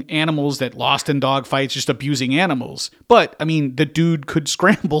shooting animals that lost in dogfights, just abusing animals? But I mean, the dude could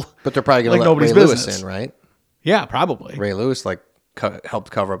scramble. But they're probably going to let Ray Lewis in, right? Yeah, probably. Ray Lewis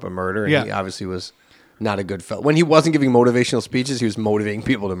helped cover up a murder, and he obviously was not a good fellow. When he wasn't giving motivational speeches, he was motivating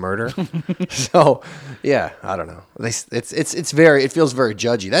people to murder. So, yeah, I don't know. It feels very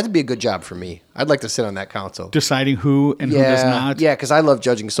judgy. That'd be a good job for me. I'd like to sit on that council, deciding who and who does not. Yeah, because I love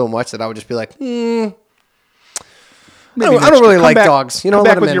judging so much that I would just be like, I don't really like dogs. Come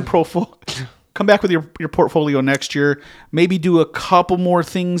back with your Come back with your portfolio next year. Maybe do a couple more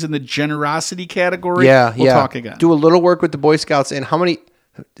things in the generosity category. We'll talk again. Do a little work with the Boy Scouts. And how many?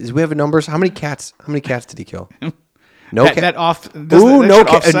 Do we have numbers? How many cats? How many cats did he kill? No cats.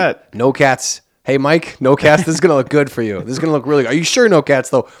 Offset. No cats. Hey, Mike, no cats. This is gonna look good for you. This is gonna look really good. Are you sure no cats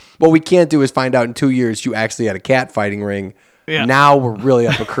though? What we can't do is find out in 2 years you actually had a cat fighting ring. Yeah. Now we're really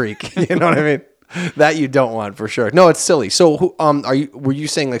up a creek. You know what I mean? That you don't want for sure. No, it's silly. So, were you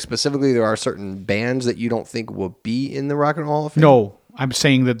saying like specifically there are certain bands that you don't think will be in the Rock and Roll Hall of Fame? No, I'm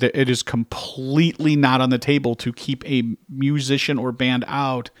saying that it is completely not on the table to keep a musician or band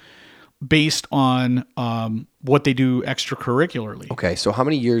out based on what they do extracurricularly. Okay, so how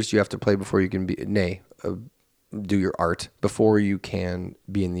many years do you have to play before you can do your art before you can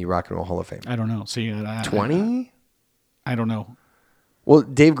be in the Rock and Roll Hall of Fame? I don't know. See, 20? I don't know. Well,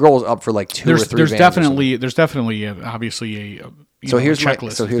 Dave Grohl's up for like two or three. There's definitely obviously a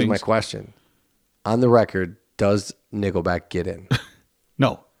checklist. So here's my question: on the record, does Nickelback get in?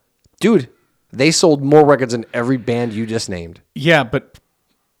 No, dude. They sold more records than every band you just named. Yeah, but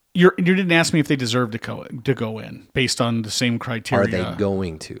you didn't ask me if they deserve to go in based on the same criteria. Are they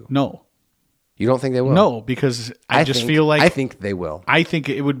going to? No. You don't think they will? No, because I think they will. I think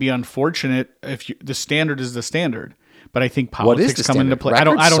it would be unfortunate if the standard is the standard. But I think politics come into play. I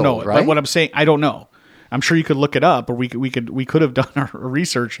don't know. Right? But what I'm saying, I don't know. I'm sure you could look it up, or we could have done our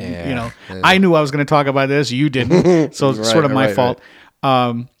research. Yeah. I knew I was going to talk about this. You didn't, so it's sort of my fault.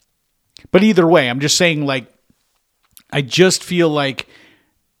 Right. But either way, I'm just saying. Like, I just feel like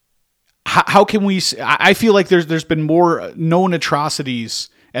how can we? I feel like there's been more known atrocities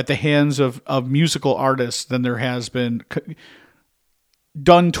at the hands of musical artists than there has been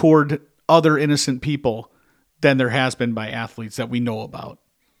done toward other innocent people than there has been by athletes that we know about.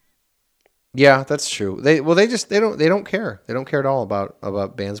 Yeah, that's true. They don't care. They don't care at all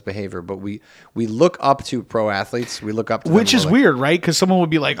about bands' behavior. But we look up to pro athletes. We look up to them, which is weird, right? Because someone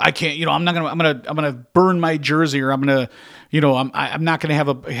would be like, I can't. I'm gonna burn my jersey, or I'm gonna, I'm not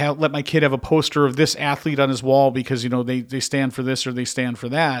gonna let my kid have a poster of this athlete on his wall because they stand for this or they stand for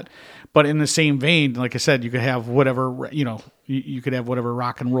that. But in the same vein, like I said, you could have whatever you could have whatever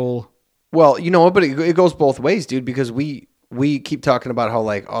rock and roll. Well, but it goes both ways, dude, because we keep talking about how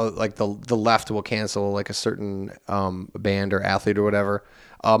the left will cancel like a certain band or athlete or whatever.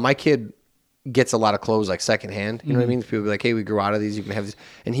 My kid gets a lot of clothes like secondhand. You know what I mean? People be like, hey, we grew out of these. You can have these.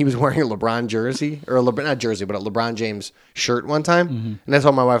 And he was wearing a LeBron jersey, or not jersey, but a LeBron James shirt one time. And I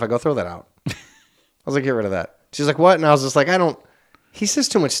told my wife, I go, throw that out. I was like, get rid of that. She's like, what? And I was just like, he says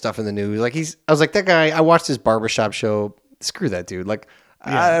too much stuff in the news. Like I was like, that guy, I watched his barbershop show. Screw that dude. Like,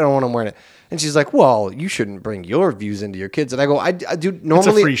 I don't want him wearing it. And she's like, well, you shouldn't bring your views into your kids. And I go, I do normally.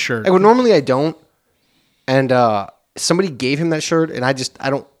 It's a free shirt. I go, normally I don't. And somebody gave him that shirt, and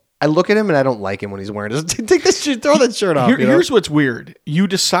I look at him and I don't like him when he's wearing it. Take this shit, throw that shirt off. Here's what's weird. You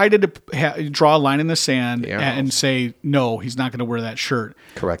decided to draw a line in the sand and say, no, he's not going to wear that shirt.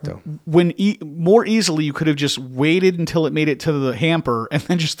 Correcto. When more easily, you could have just waited until it made it to the hamper and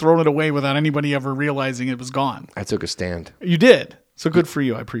then just thrown it away without anybody ever realizing it was gone. I took a stand. You did. So good for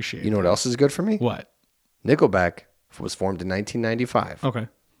you. I appreciate it. You know what else is good for me? What? Nickelback was formed in 1995. Okay.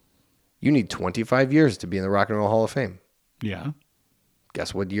 You need 25 years to be in the Rock and Roll Hall of Fame. Yeah.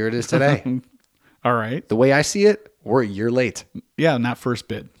 Guess what year it is today? All right. The way I see it, we're a year late. Yeah, not first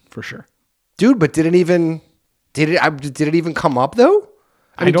bid for sure. Dude, but did it even come up though?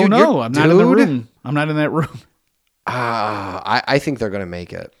 I don't know. I'm not in the room. I'm not in that room. I think they're going to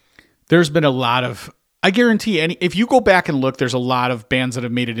make it. There's been a lot of, I guarantee if you go back and look, there's a lot of bands that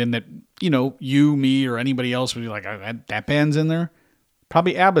have made it in that, you, me, or anybody else would be like, that band's in there.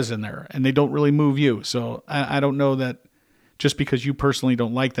 Probably ABBA's in there, and they don't really move you. So I don't know that just because you personally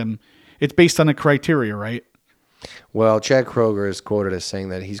don't like them, it's based on a criteria, right? Well, Chad Kroeger is quoted as saying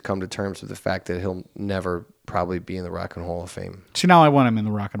that he's come to terms with the fact that he'll never probably be in the Rock and Roll Hall of Fame. See, now I want him in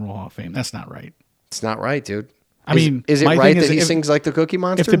the Rock and Roll Hall of Fame. That's not right. It's not right, dude. Is it right that he sings like the Cookie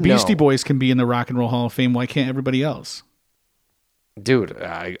Monster? If the Beastie Boys can be in the Rock and Roll Hall of Fame, why can't everybody else? Dude,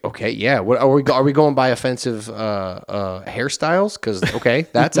 okay, yeah. What are we going by offensive hairstyles? Because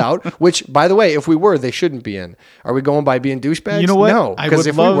that's out. Which, by the way, if we were, they shouldn't be in. Are we going by being douchebags? You know what? No, because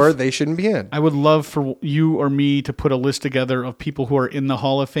if we were, they shouldn't be in. I would love for you or me to put a list together of people who are in the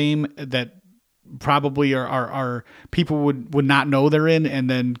Hall of Fame that probably are people would not know they're in, and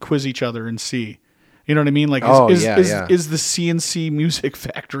then quiz each other and see. You know what I mean? Like, is the CNC Music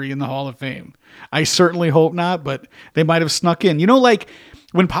Factory in the Hall of Fame? I certainly hope not, but they might have snuck in. Like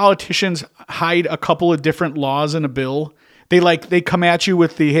when politicians hide a couple of different laws in a bill, they come at you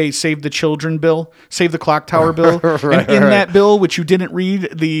with the, hey, save the children bill, save the clock tower bill. And in that bill, which you didn't read,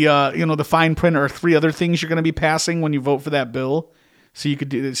 the fine print are 3 other things you're going to be passing when you vote for that bill. So you could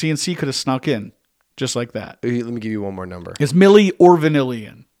do the CNC could have snuck in just like that. Let me give you one more number. Is Millie or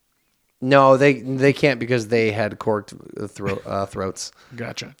Vanillion? No, they can't because they had corked throats.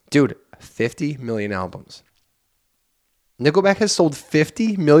 Gotcha. Dude, 50 million albums. Nickelback has sold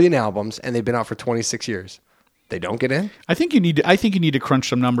 50 million albums, and they've been out for 26 years. They don't get in? I think you need to crunch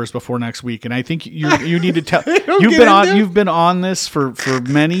some numbers before next week, and I think you need to tell. You've been on this for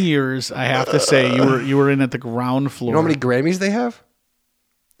many years. I have to say you were in at the ground floor. You know how many Grammys they have?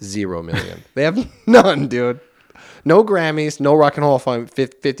 0 million. They have none, dude. No Grammys, no Rock and Roll Hall of Fame,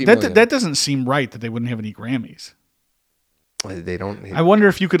 50 million. That doesn't seem right that they wouldn't have any Grammys. They don't. I wonder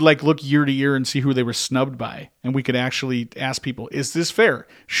if you could look year to year and see who they were snubbed by, and we could actually ask people, is this fair?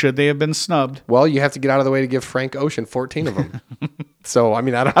 Should they have been snubbed? Well, you have to get out of the way to give Frank Ocean 14 of them. So, I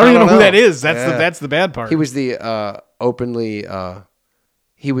mean, I don't even know know who that is. That's the bad part. He was the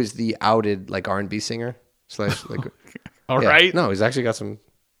he was the outed R&B singer / All right. No, he's actually got some.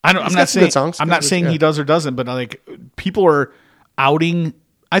 I'm not saying he does or doesn't, but people are outing.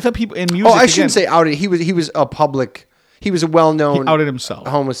 I thought people in music. Oh, I shouldn't say outed. He was a public. He was a well-known. He outed himself.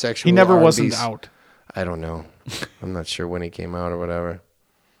 Homosexual. He never R&B's. wasn't out. I don't know. I'm not sure when he came out or whatever.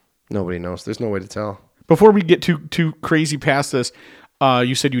 Nobody knows. There's no way to tell. Before we get too crazy past this,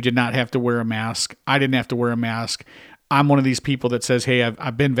 you said you did not have to wear a mask. I didn't have to wear a mask. I'm one of these people that says, hey,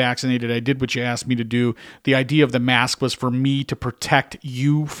 I've been vaccinated. I did what you asked me to do. The idea of the mask was for me to protect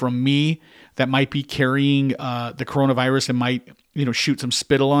you from me that might be carrying the coronavirus and might, shoot some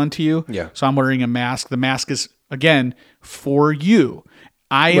spittle onto you. Yeah. So I'm wearing a mask. The mask is, again, for you.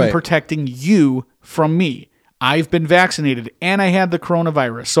 I am protecting you from me. I've been vaccinated and I had the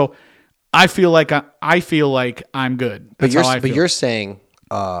coronavirus. So I feel like I'm good. That's how I feel. But you're saying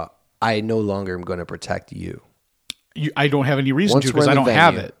I no longer am going to protect you. I don't have any reason to because I don't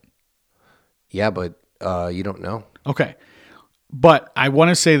have it. Yeah, but you don't know. Okay. But I want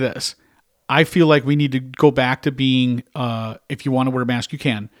to say this. I feel like we need to go back to being, if you want to wear a mask, you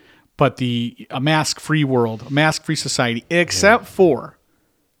can, but a mask-free world, a mask-free society, except for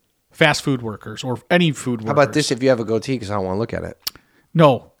fast food workers or any food workers. How about this if you have a goatee because I don't want to look at it?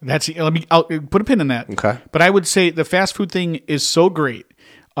 No, I'll put a pin in that. Okay. But I would say the fast food thing is so great.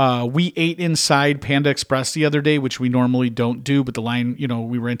 We ate inside Panda Express the other day, which we normally don't do, but the line,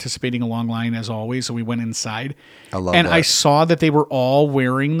 we were anticipating a long line as always, so we went inside. I love that. I saw that they were all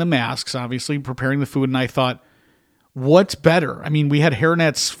wearing the masks, obviously preparing the food, and I thought, what's better? I mean, we had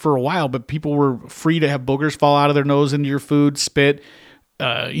hairnets for a while, but people were free to have boogers fall out of their nose into your food, spit,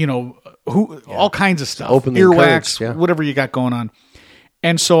 all kinds of stuff, openly earwax, whatever you got going on.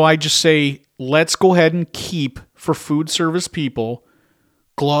 And so I just say, let's go ahead and keep, for food service people,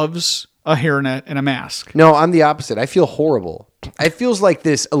 gloves, a hairnet, and a mask. No, I'm the opposite. I feel horrible. It feels like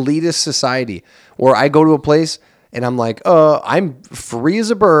this elitist society where I go to a place and I'm like, I'm free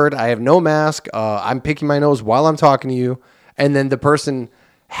as a bird. I have no mask. I'm picking my nose while I'm talking to you. And then the person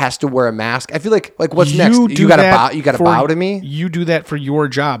has to wear a mask. I feel like what's next? You got to bow to me? You do that for your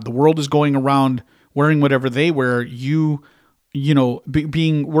job. The world is going around wearing whatever they wear.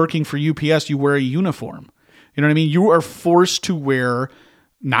 Working for UPS, you wear a uniform. You know what I mean? You are forced to wear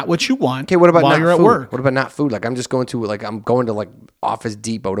not what you want. Okay, what about while not you're food? At work? What about not food? Like I'm going to Office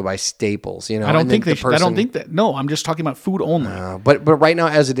Depot to buy staples. I don't think I don't think that. No, I'm just talking about food only. But right now,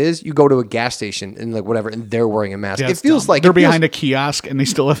 as it is, you go to a gas station and and they're wearing a mask. It feels like they're behind a kiosk and they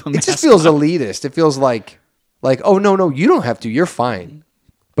still have a mask. It just feels elitist. It feels like oh no, you don't have to. You're fine.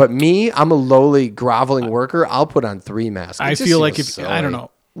 But me, I'm a lowly groveling worker. I'll put on 3 masks. I feel like I don't know.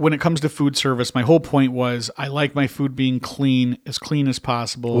 When it comes to food service, my whole point was I like my food being clean as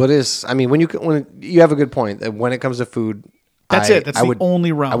possible. Well, it is. I mean, when you have a good point that when it comes to food, that's the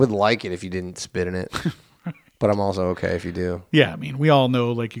only realm. I would like it if you didn't spit in it, but I'm also okay if you do. Yeah, I mean, we all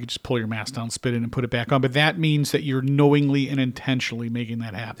know you could just pull your mask down, spit in, and put it back on. But that means that you're knowingly and intentionally making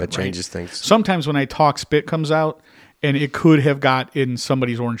that happen. That changes things. Sometimes when I talk, spit comes out, and it could have got in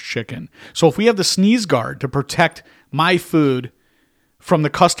somebody's orange chicken. So if we have the sneeze guard to protect my food from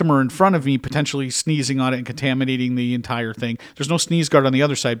the customer in front of me potentially sneezing on it and contaminating the entire thing. There's no sneeze guard on the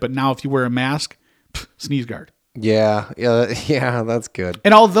other side, but now if you wear a mask, sneeze guard. Yeah, that's good.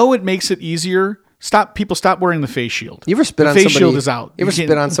 And although it makes it easier, people stop wearing the face shield. You ever spit on somebody? Face shield is out. You ever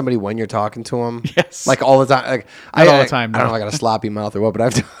spit on somebody when you're talking to them? Yes. Like all the time. Like, Not all the time. I don't know if I got a sloppy mouth or what, but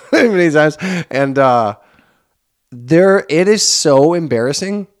I've done it many times. And it is so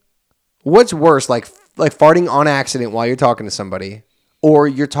embarrassing. What's worse, like farting on accident while you're talking to somebody? Or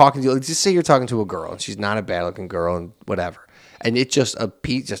you're talking to, just say you're talking to a girl and she's not a bad looking girl and whatever. And it just a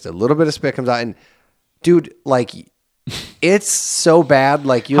little bit of spit comes out. And dude, it's so bad.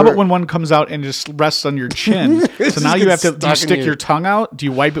 How about when one comes out and just rests on your chin? So now you have to, do you stick your tongue out? Do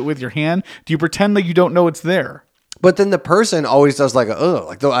you wipe it with your hand? Do you pretend like you don't know it's there? But then the person always does we'll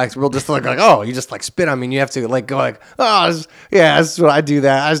just oh, you just spit on me and you have to go oh, yeah, that's what I do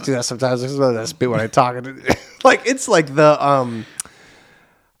that. I just do that sometimes. This is what I spit when I talk. It's like the,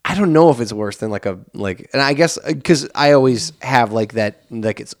 I don't know if it's worse than and I guess because I always have that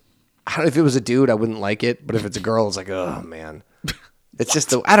it's, if it was a dude I wouldn't like it, but if it's a girl it's oh man, it's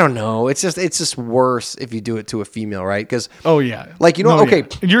just I don't know, it's just worse if you do it to a female, right? Because okay, yeah.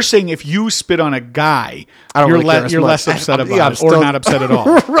 You're saying if you spit on a guy, you're less upset about it, or not upset at all,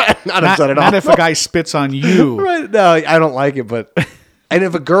 right? Not upset at all. Not if a guy spits on you, right? No, I don't like it, but. And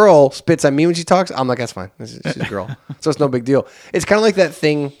if a girl spits on me when she talks, I'm like, that's fine. She's a girl. So it's no big deal. It's kind of like that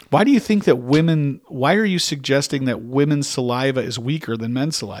thing. Why do you think that why are you suggesting that women's saliva is weaker than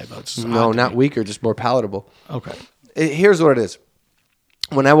men's saliva? No, not weaker, just more palatable. Okay. Here's what it is.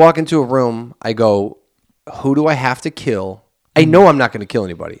 When I walk into a room, I go, who do I have to kill? I know I'm not going to kill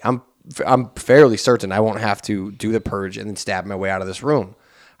anybody. I'm fairly certain I won't have to do the purge and then stab my way out of this room.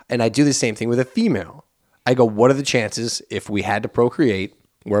 And I do the same thing with a female. I go, what are the chances if we had to procreate?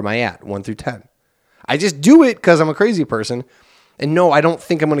 Where am I at? 1 through 10. I just do it because I'm a crazy person. And no, I don't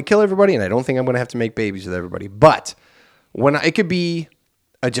think I'm going to kill everybody, and I don't think I'm going to have to make babies with everybody. But it could be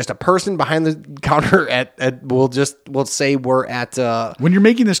just a person behind the counter we'll say we're at. When you're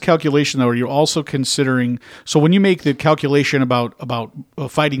making this calculation, though, you're also considering. So when you make the calculation about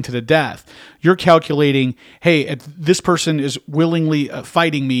fighting to the death, you're calculating, hey, this person is willingly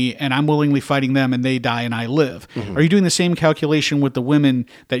fighting me, and I'm willingly fighting them, and they die, and I live. Mm-hmm. Are you doing the same calculation with the women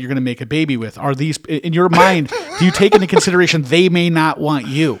that you're going to make a baby with? Are these in your mind? Do you take into consideration they may not want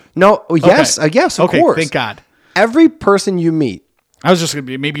you? No. Yes. Okay. Yes. Of course. Thank God. Every person you meet. I was just going to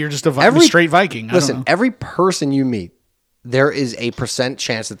be, maybe you're just a straight Viking. Listen, every person you meet, there is a %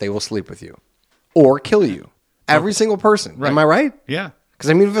 chance that they will sleep with you or kill you. Every single person. Right. Am I right? Yeah. Because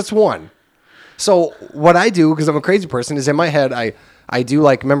if it's one. So what I do, because I'm a crazy person, is in my head, I do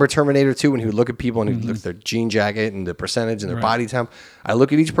remember Terminator 2 when he would look at people and he'd look at their jean jacket and the percentage and their body temp. I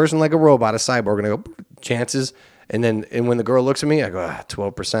look at each person like a robot, a cyborg, and I go, chances. And when the girl looks at me, I go,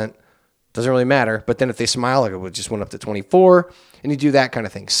 12%. Doesn't really matter. But then if they smile, like it just went up to 24, and you do that kind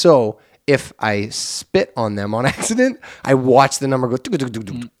of thing. So if I spit on them on accident, I watch the number go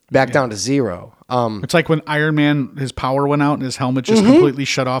back down to 0. It's like when Iron Man, his power went out and his helmet just completely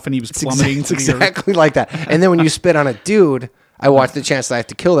shut off and he was plummeting. It's exactly like that. And then when you spit on a dude, I watch the chance that I have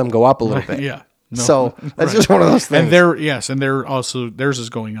to kill them go up a little bit. Yeah. No, so that's just one of those things. And they're also, theirs is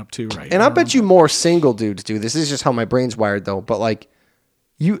going up too, right? And I bet you more single dudes do. This is just how my brain's wired though. But like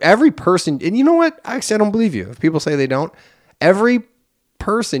every person, and you know what? Actually, I don't believe you. If people say they don't, every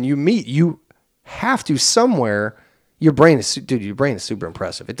person you meet, you have to somewhere. Your brain is super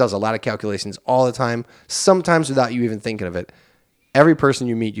impressive. It does a lot of calculations all the time, sometimes without you even thinking of it. Every person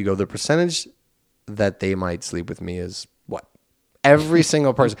you meet, you go, the percentage that they might sleep with me is what? Every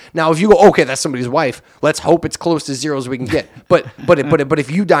single person. Now, if you go, okay, that's somebody's wife, let's hope it's close to 0 as we can get. But if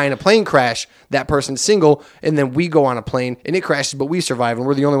you die in a plane crash, that person's single, and then we go on a plane and it crashes, but we survive, and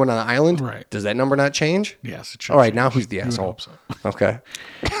we're the only one on the island. Right. Does that number not change? Yes, it should. All right, change. now who's the asshole? So. Okay.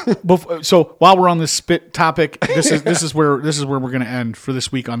 So while we're on this spit topic, this is where we're going to end for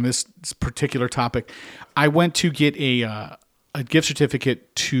this week on this particular topic. I went to get a gift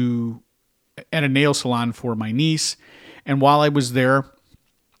certificate at a nail salon for my niece. And while I was there,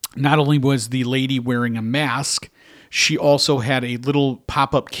 not only was the lady wearing a mask, she also had a little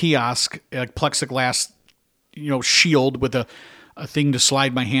pop-up kiosk, a plexiglass, shield with a thing to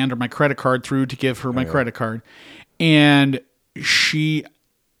slide my hand or my credit card through to give her my credit card. And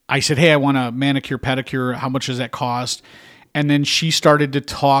I said, hey, I want a manicure, pedicure. How much does that cost? And then she started to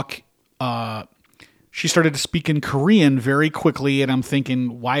talk. She started to speak in Korean very quickly. And I'm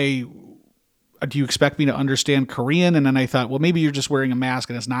thinking, why do you expect me to understand Korean? And then I thought, well, maybe you're just wearing a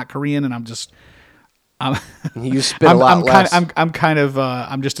mask and it's not Korean. And you spit a lot less.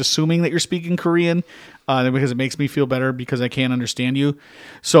 I'm just assuming that you're speaking Korean because it makes me feel better because I can't understand you.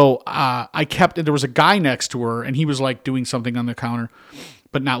 So there was a guy next to her and he was like doing something on the counter,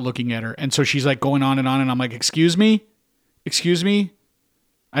 but not looking at her. And so she's like going on. And I'm like, excuse me.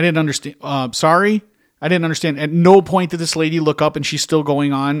 I didn't understand. Sorry. I didn't understand. At no point did this lady look up, and she's still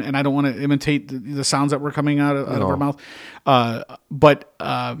going on. And I don't want to imitate the sounds that were coming out of her mouth. But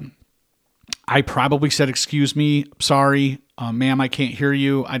I probably said, excuse me, sorry, ma'am, I can't hear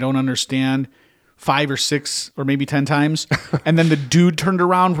you. I don't understand 5 or 6 or maybe 10 times. And then the dude turned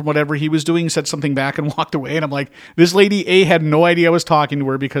around from whatever he was doing, said something back and walked away. And I'm like, this lady, A, had no idea I was talking to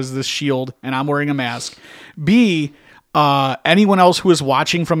her because of this shield and I'm wearing a mask. B, anyone else who was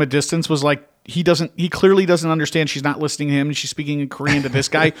watching from a distance was like, he clearly doesn't understand. She's not listening to him. And she's speaking in Korean to this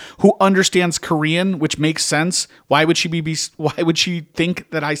guy who understands Korean, which makes sense. Why would she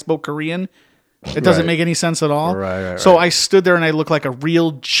think that I spoke Korean? It doesn't make any sense at all. Right. So I stood there and I looked like a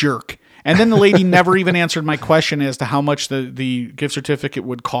real jerk. And then the lady never even answered my question as to how much the gift certificate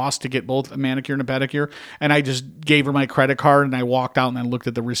would cost to get both a manicure and a pedicure. And I just gave her my credit card and I walked out and I looked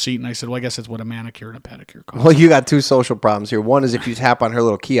at the receipt and I said, well, I guess that's what a manicure and a pedicure cost. Well, you got 2 social problems here. One is if you tap on her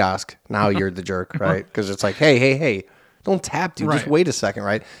little kiosk, now you're the jerk, right? Because it's like, hey, don't tap, dude. Right. Just wait a second,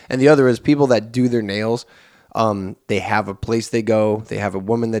 right? And the other is people that do their nails, they have a place they go, they have a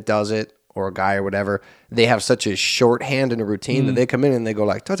woman that does it, or a guy or whatever, they have such a shorthand and a routine that they come in and they go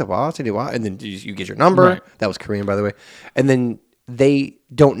like, and then you get your number. Right. That was Korean, by the way. And then they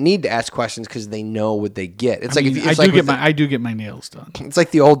don't need to ask questions because they know what they get. It's I do get my nails done. It's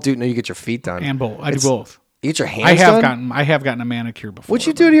like the old dude, no, you get your feet done. And both. I do both. You get your hands done? I have gotten a manicure before. What'd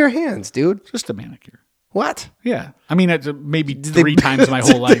you do to your hands, dude? Just a manicure. What? Yeah. I mean, it's maybe 3 times my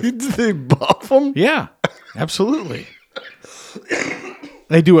whole life. Did they buff them? Yeah, absolutely.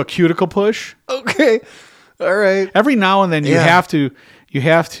 They do a cuticle push. Okay. All right. Every now and then you have to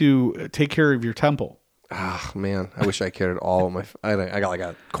take care of your temple. Oh man, I wish I cared at all. I got like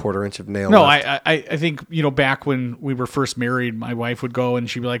a 1/4 inch of nail. No, left. I think back when we were first married, my wife would go and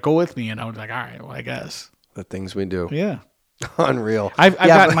she'd be like, "Go with me," and I was like, "All right, well, I guess." The things we do. Yeah. Unreal. I've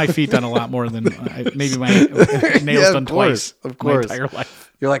gotten my feet done a lot more than maybe my nails done twice. Of course. My entire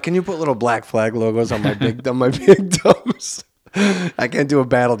life. You're like, can you put little black flag logos on my big toes? I can't do a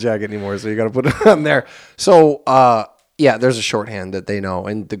battle jacket anymore, so you got to put it on there. So, there's a shorthand that they know,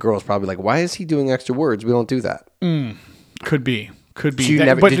 and the girl's probably like, "Why is he doing extra words? We don't do that." Could be. So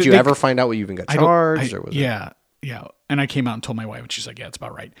did you ever find out what you even got charged? Yeah. And I came out and told my wife, and she's like, "Yeah, it's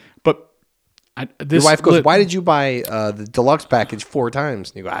about right." But your wife goes, "Why did you buy the deluxe package 4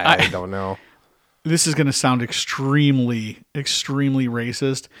 times?" And you go, "I don't know." This is going to sound extremely, extremely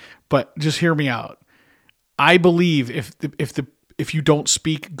racist, but just hear me out. I believe if you don't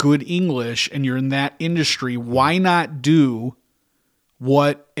speak good English and you're in that industry, why not do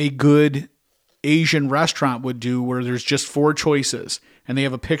what a good Asian restaurant would do, where there's just 4 choices: and they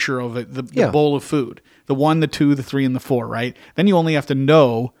have a picture of it, the bowl of food, the 1, the 2, the 3, and the 4, right? Then you only have to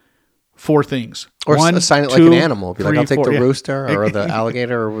know 4 things. Or 1, assign it 2, like an animal. Be 3, like, I'll take 4, the rooster or the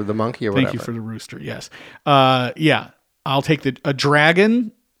alligator or the monkey or whatever. Thank you for the rooster. Yes. I'll take a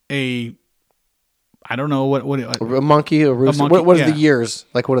dragon, I don't know what a monkey, a rooster. What are the years?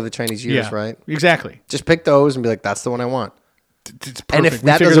 Like, what are the Chinese years, right? Exactly. Just pick those and be like, that's the one I want. It's and if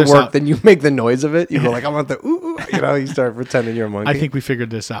that doesn't work, then you make the noise of it. You go like, I want the ooh, you start pretending you're a monkey. I think we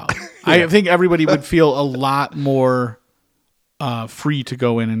figured this out. I think everybody would feel a lot more free to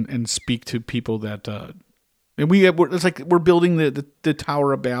go in and speak to people that, and it's like we're building the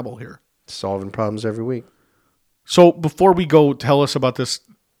Tower of Babel here. Solving problems every week. So before we go, tell us about this.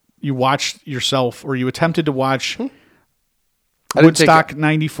 You watched yourself, or you attempted to watch Woodstock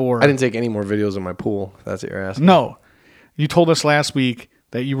 94. I didn't take any more videos of my pool, if that's what you're asking. No. You told us last week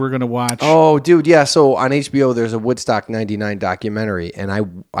that you were going to watch. Oh, dude, yeah. So on HBO, there's a Woodstock 99 documentary, and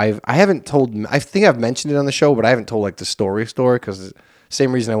I haven't told. I think I've mentioned it on the show, but I haven't told like the story because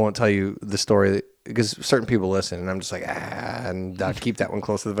same reason I won't tell you the story, because certain people listen, and I'm just like and keep that one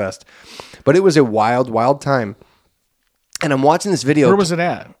close to the vest. But it was a wild, wild time, and I'm watching this video. Where was it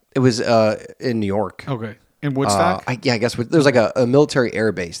at? It was in New York. Okay. In Woodstock? I guess there's like a military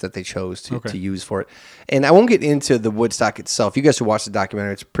air base that they chose to use for it. And I won't get into the Woodstock itself. You guys should watch the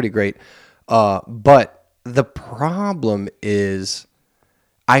documentary. It's pretty great. But the problem is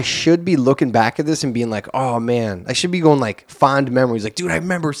I should be looking back at this and being like, oh, man. I should be going like fond memories. Like, dude, I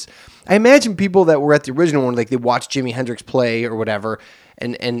remember. I imagine people that were at the original one, like they watched Jimi Hendrix play or whatever,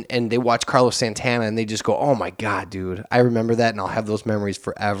 and they watch Carlos Santana, and they just go, oh, my God, dude. I remember that, and I'll have those memories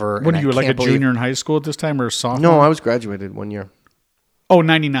forever. What, you were like a junior in high school at this time or a sophomore? No, I was graduated 1 year. Oh,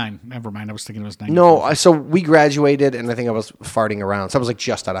 99. Never mind. I was thinking it was 99. No, so we graduated, and I think I was farting around. So I was like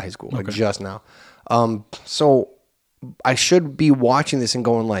just out of high school, like just now. So I should be watching this and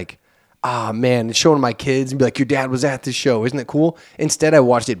going like, man, and showing my kids and be like, your dad was at this show. Isn't it cool? Instead, I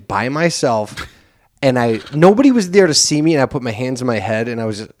watched it by myself. And nobody was there to see me, and I put my hands in my head, and I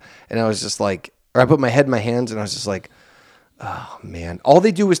was just like, or I put my head in my hands, and I was just like, oh man. All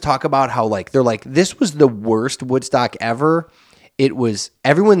they do is talk about how like they're like, this was the worst Woodstock ever. It was,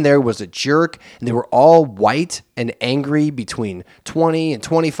 everyone there was a jerk, and they were all white and angry between 20 and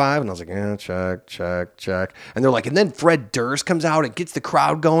 25, and I was like, check. And they're like, and then Fred Durst comes out and gets the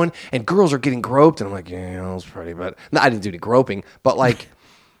crowd going, and girls are getting groped, and I'm like, yeah, that was pretty, but no, I didn't do any groping, but like.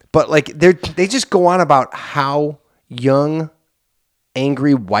 But like they just go on about how young,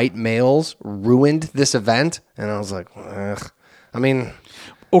 angry white males ruined this event, and I was like, ugh. I mean,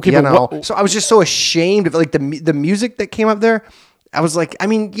 okay, but so I was just so ashamed of like the music that came up there. I was like, I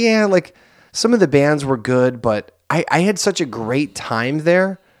mean, yeah, like some of the bands were good, but I had such a great time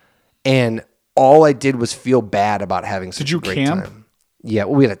there, and all I did was feel bad about having such a great time. Did you camp? Yeah,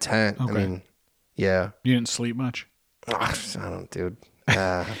 well, we had a tent. Okay. I mean, yeah. You didn't sleep much? I don't, dude.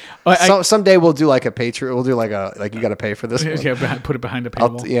 Someday we'll do like a Patreon. We'll do like you got to pay for this one. Yeah, put it behind a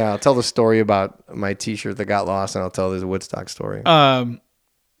paywall. I'll tell the story about my T-shirt that got lost, and I'll tell this Woodstock story.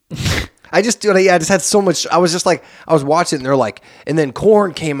 I just had so much. I was just like, I was watching, and they're like, and then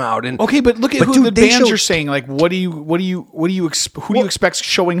Korn came out, and okay, but look at who the bands you're saying. Like, who do you expect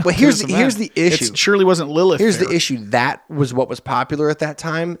showing up? But here's the issue. It surely wasn't Lilith. Here's the issue. That was what was popular at that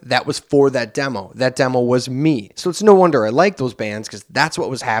time. That was for that demo. That demo was me. So it's no wonder I like those bands, because that's what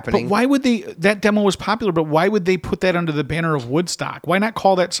was happening. But why would they? That demo was popular, but why would they put that under the banner of Woodstock? Why not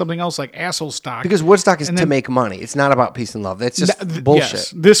call that something else, like Asshole Stock? Because Woodstock is to make money. It's not about peace and love. That's just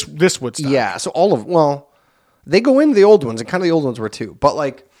bullshit. Yes, this Woodstock. Yeah. So they go into the old ones, and kind of the old ones were too. But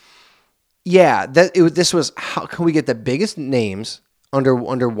like, yeah, this was, how can we get the biggest names under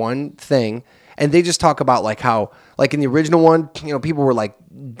one thing? And they just talk about like how, like in the original one, people were like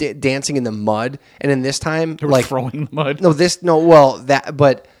dancing in the mud, and in this time, they were like throwing mud.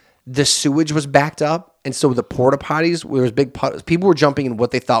 But the sewage was backed up, and so the porta potties, where was big people were jumping in what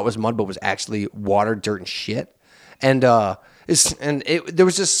they thought was mud, but was actually water, dirt, and shit. And there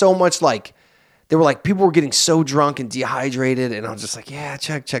was just so much like. They were like, people were getting so drunk and dehydrated, and I was just like, yeah,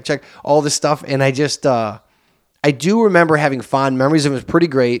 check, all this stuff. And I just, I do remember having fond memories. It was pretty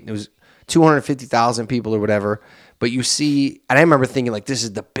great. It was 250,000 people or whatever. But you see, and I remember thinking like, this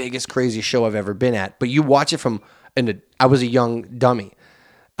is the biggest, crazy show I've ever been at. But you watch it from, I was a young dummy.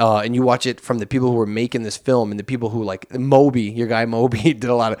 And you watch it from the people who were making this film, and the people who like Moby, your guy Moby, did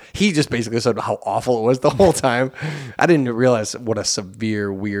a lot of, he just basically said how awful it was the whole time. I didn't realize what a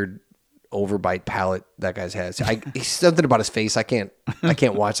severe, weird, overbite palate that guy's has. He's something about his face. I can't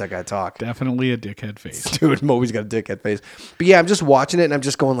watch that guy talk. Definitely a dickhead face. Dude, Moby's got a dickhead face. But yeah, I'm just watching it, and I'm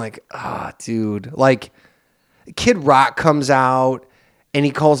just going like, dude. Like, Kid Rock comes out, And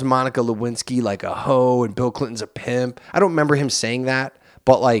he calls Monica Lewinsky like a hoe and Bill Clinton's a pimp. I don't remember him saying that,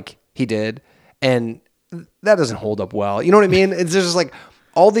 but like he did. And that doesn't hold up well. You know what I mean? It's just like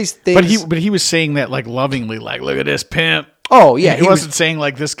all these things. But he was saying that like lovingly, like, look at this pimp. Oh, yeah. He wasn't saying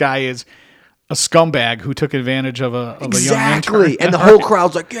like this guy is a scumbag who took advantage of a young exactly. And the whole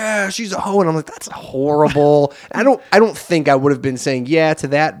crowd's like, yeah, she's a hoe. And I'm like, that's horrible. I don't think I would have been saying yeah to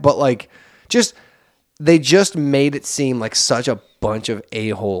that, but like they just made it seem like such a bunch of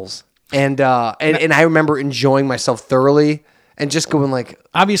a-holes. And I remember enjoying myself thoroughly and just going like...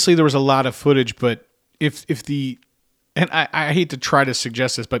 Obviously, there was a lot of footage, but if the... And I hate to try to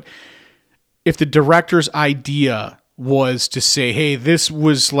suggest this, but if the director's idea was to say, hey, this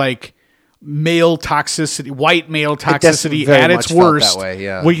was like male toxicity, white male toxicity at its worst,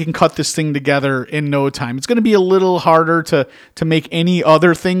 we can cut this thing together in no time. It's going to be a little harder to make any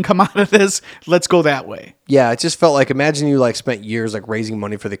other thing come out of this. Let's go that way. Yeah, it just felt like, imagine you like spent years like raising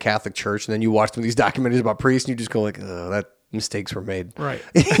money for the Catholic Church, and then you watch these documentaries about priests, and you just go like, oh, that mistakes were made. Right.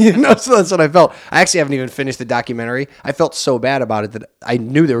 So that's what I felt. I actually haven't even finished the documentary. I felt so bad about it that I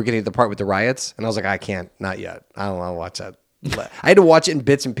knew they were getting to the part with the riots, and I was like, I can't, not yet. I don't want to watch that. I had to watch it in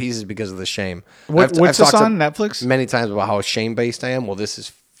bits and pieces because of the shame. What's this on Netflix? Many times about how shame-based I am. Well, this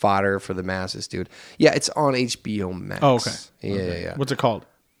is fodder for the masses, dude. Yeah, it's on HBO Max. Oh, okay. Yeah. What's it called?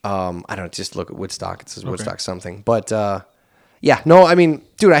 I don't just look at Woodstock. It says Woodstock something. But yeah, no, I mean,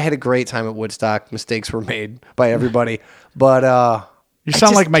 dude, I had a great time at Woodstock. Mistakes were made by everybody. But you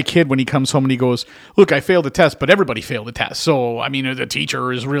sound like my kid when he comes home and he goes, look, I failed the test, but everybody failed the test. So, I mean, the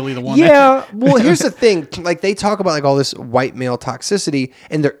teacher is really the one. Yeah. Well, here's the thing. Like, they talk about like all this white male toxicity,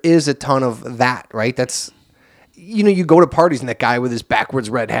 and there is a ton of that, right? That's, you know, you go to parties and that guy with his backwards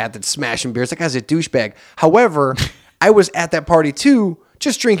red hat that's smashing beers, that guy's a douchebag. However, I was at that party too,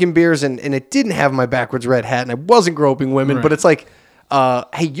 just drinking beers, and it didn't have my backwards red hat, and I wasn't groping women, right. But it's like,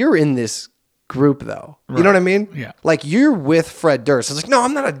 hey, you're in this group though. Right. You know what I mean? Yeah. Like, you're with Fred Durst. It's like, no,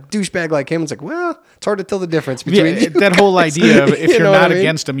 I'm not a douchebag like him. It's like, well, it's hard to tell the difference between you. That whole idea of if you're not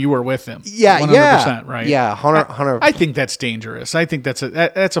against him, you are with him. Yeah, 100%, right? Yeah, 100. I think that's dangerous. I think that's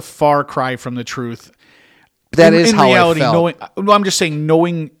a far cry from the truth. That is how reality, I felt. I'm just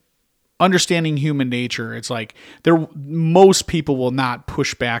saying, understanding human nature, it's like most people will not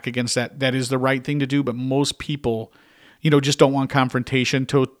push back against that. That is the right thing to do, but most people, just don't want confrontation.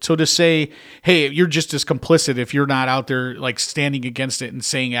 So to say, hey, you're just as complicit if you're not out there like standing against it and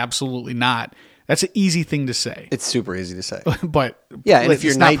saying absolutely not. That's an easy thing to say. It's super easy to say. But yeah, and if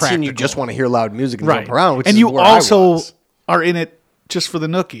you're 19, you just want to hear loud music and jump around, which and is you where also are in it just for the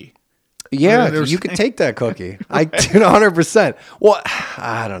nookie. Yeah, you could take that cookie. I 100%. Well,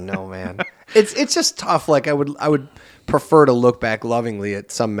 I don't know, man. It's just tough. Like I would prefer to look back lovingly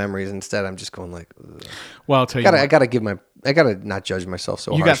at some memories. Instead, I'm just going like, ugh. Well, I'll tell you, I gotta not judge myself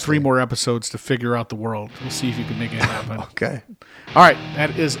so. You got 3 more episodes to figure out the world. We'll see if you can make it happen. Okay. All right,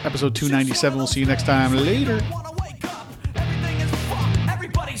 that is episode 297. We'll see you next time. Later.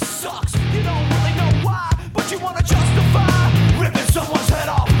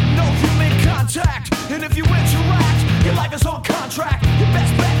 And if you interact, your life is on contract. Your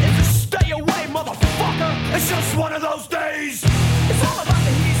best bet is to stay away, motherfucker. It's just one of those days. It's all about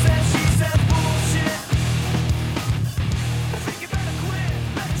the he said, she said bullshit. I think you better quit,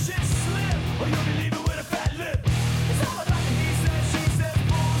 let the shit slip, or you'll be leaving with a fat lip. It's all about the he said, she said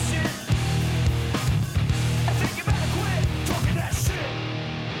bullshit. I think you better quit talking that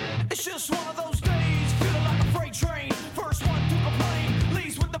shit. It's just one of those days, feeling like a freight train. First one to complain,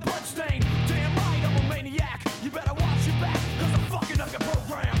 leaves with the bloodstain. Damn right, I'm a maniac. You better watch your back, cause I'm fucking up your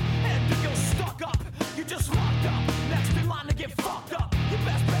program. And if you're stuck up, you just locked up next to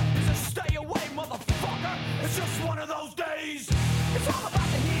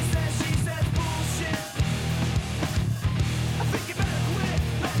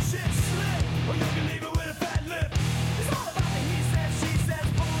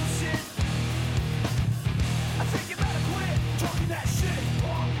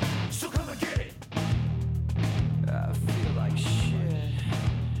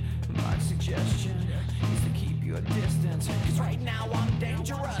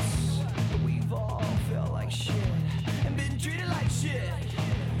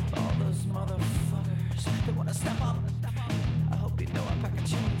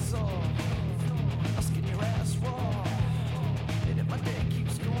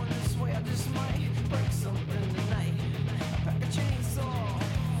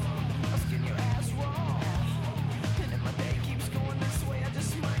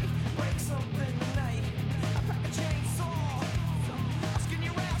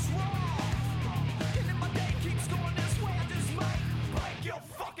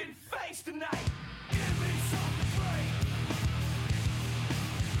face tonight. Give me something to break.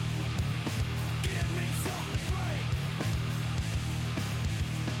 Give me something to break.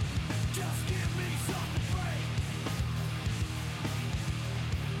 Just give me something to break.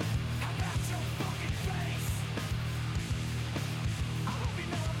 How about your fucking face? I hope you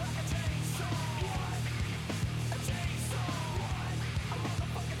know I'm like a chainsaw. What? A chainsaw. What? A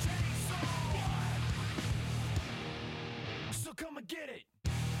motherfucking chainsaw. What? So come and get it.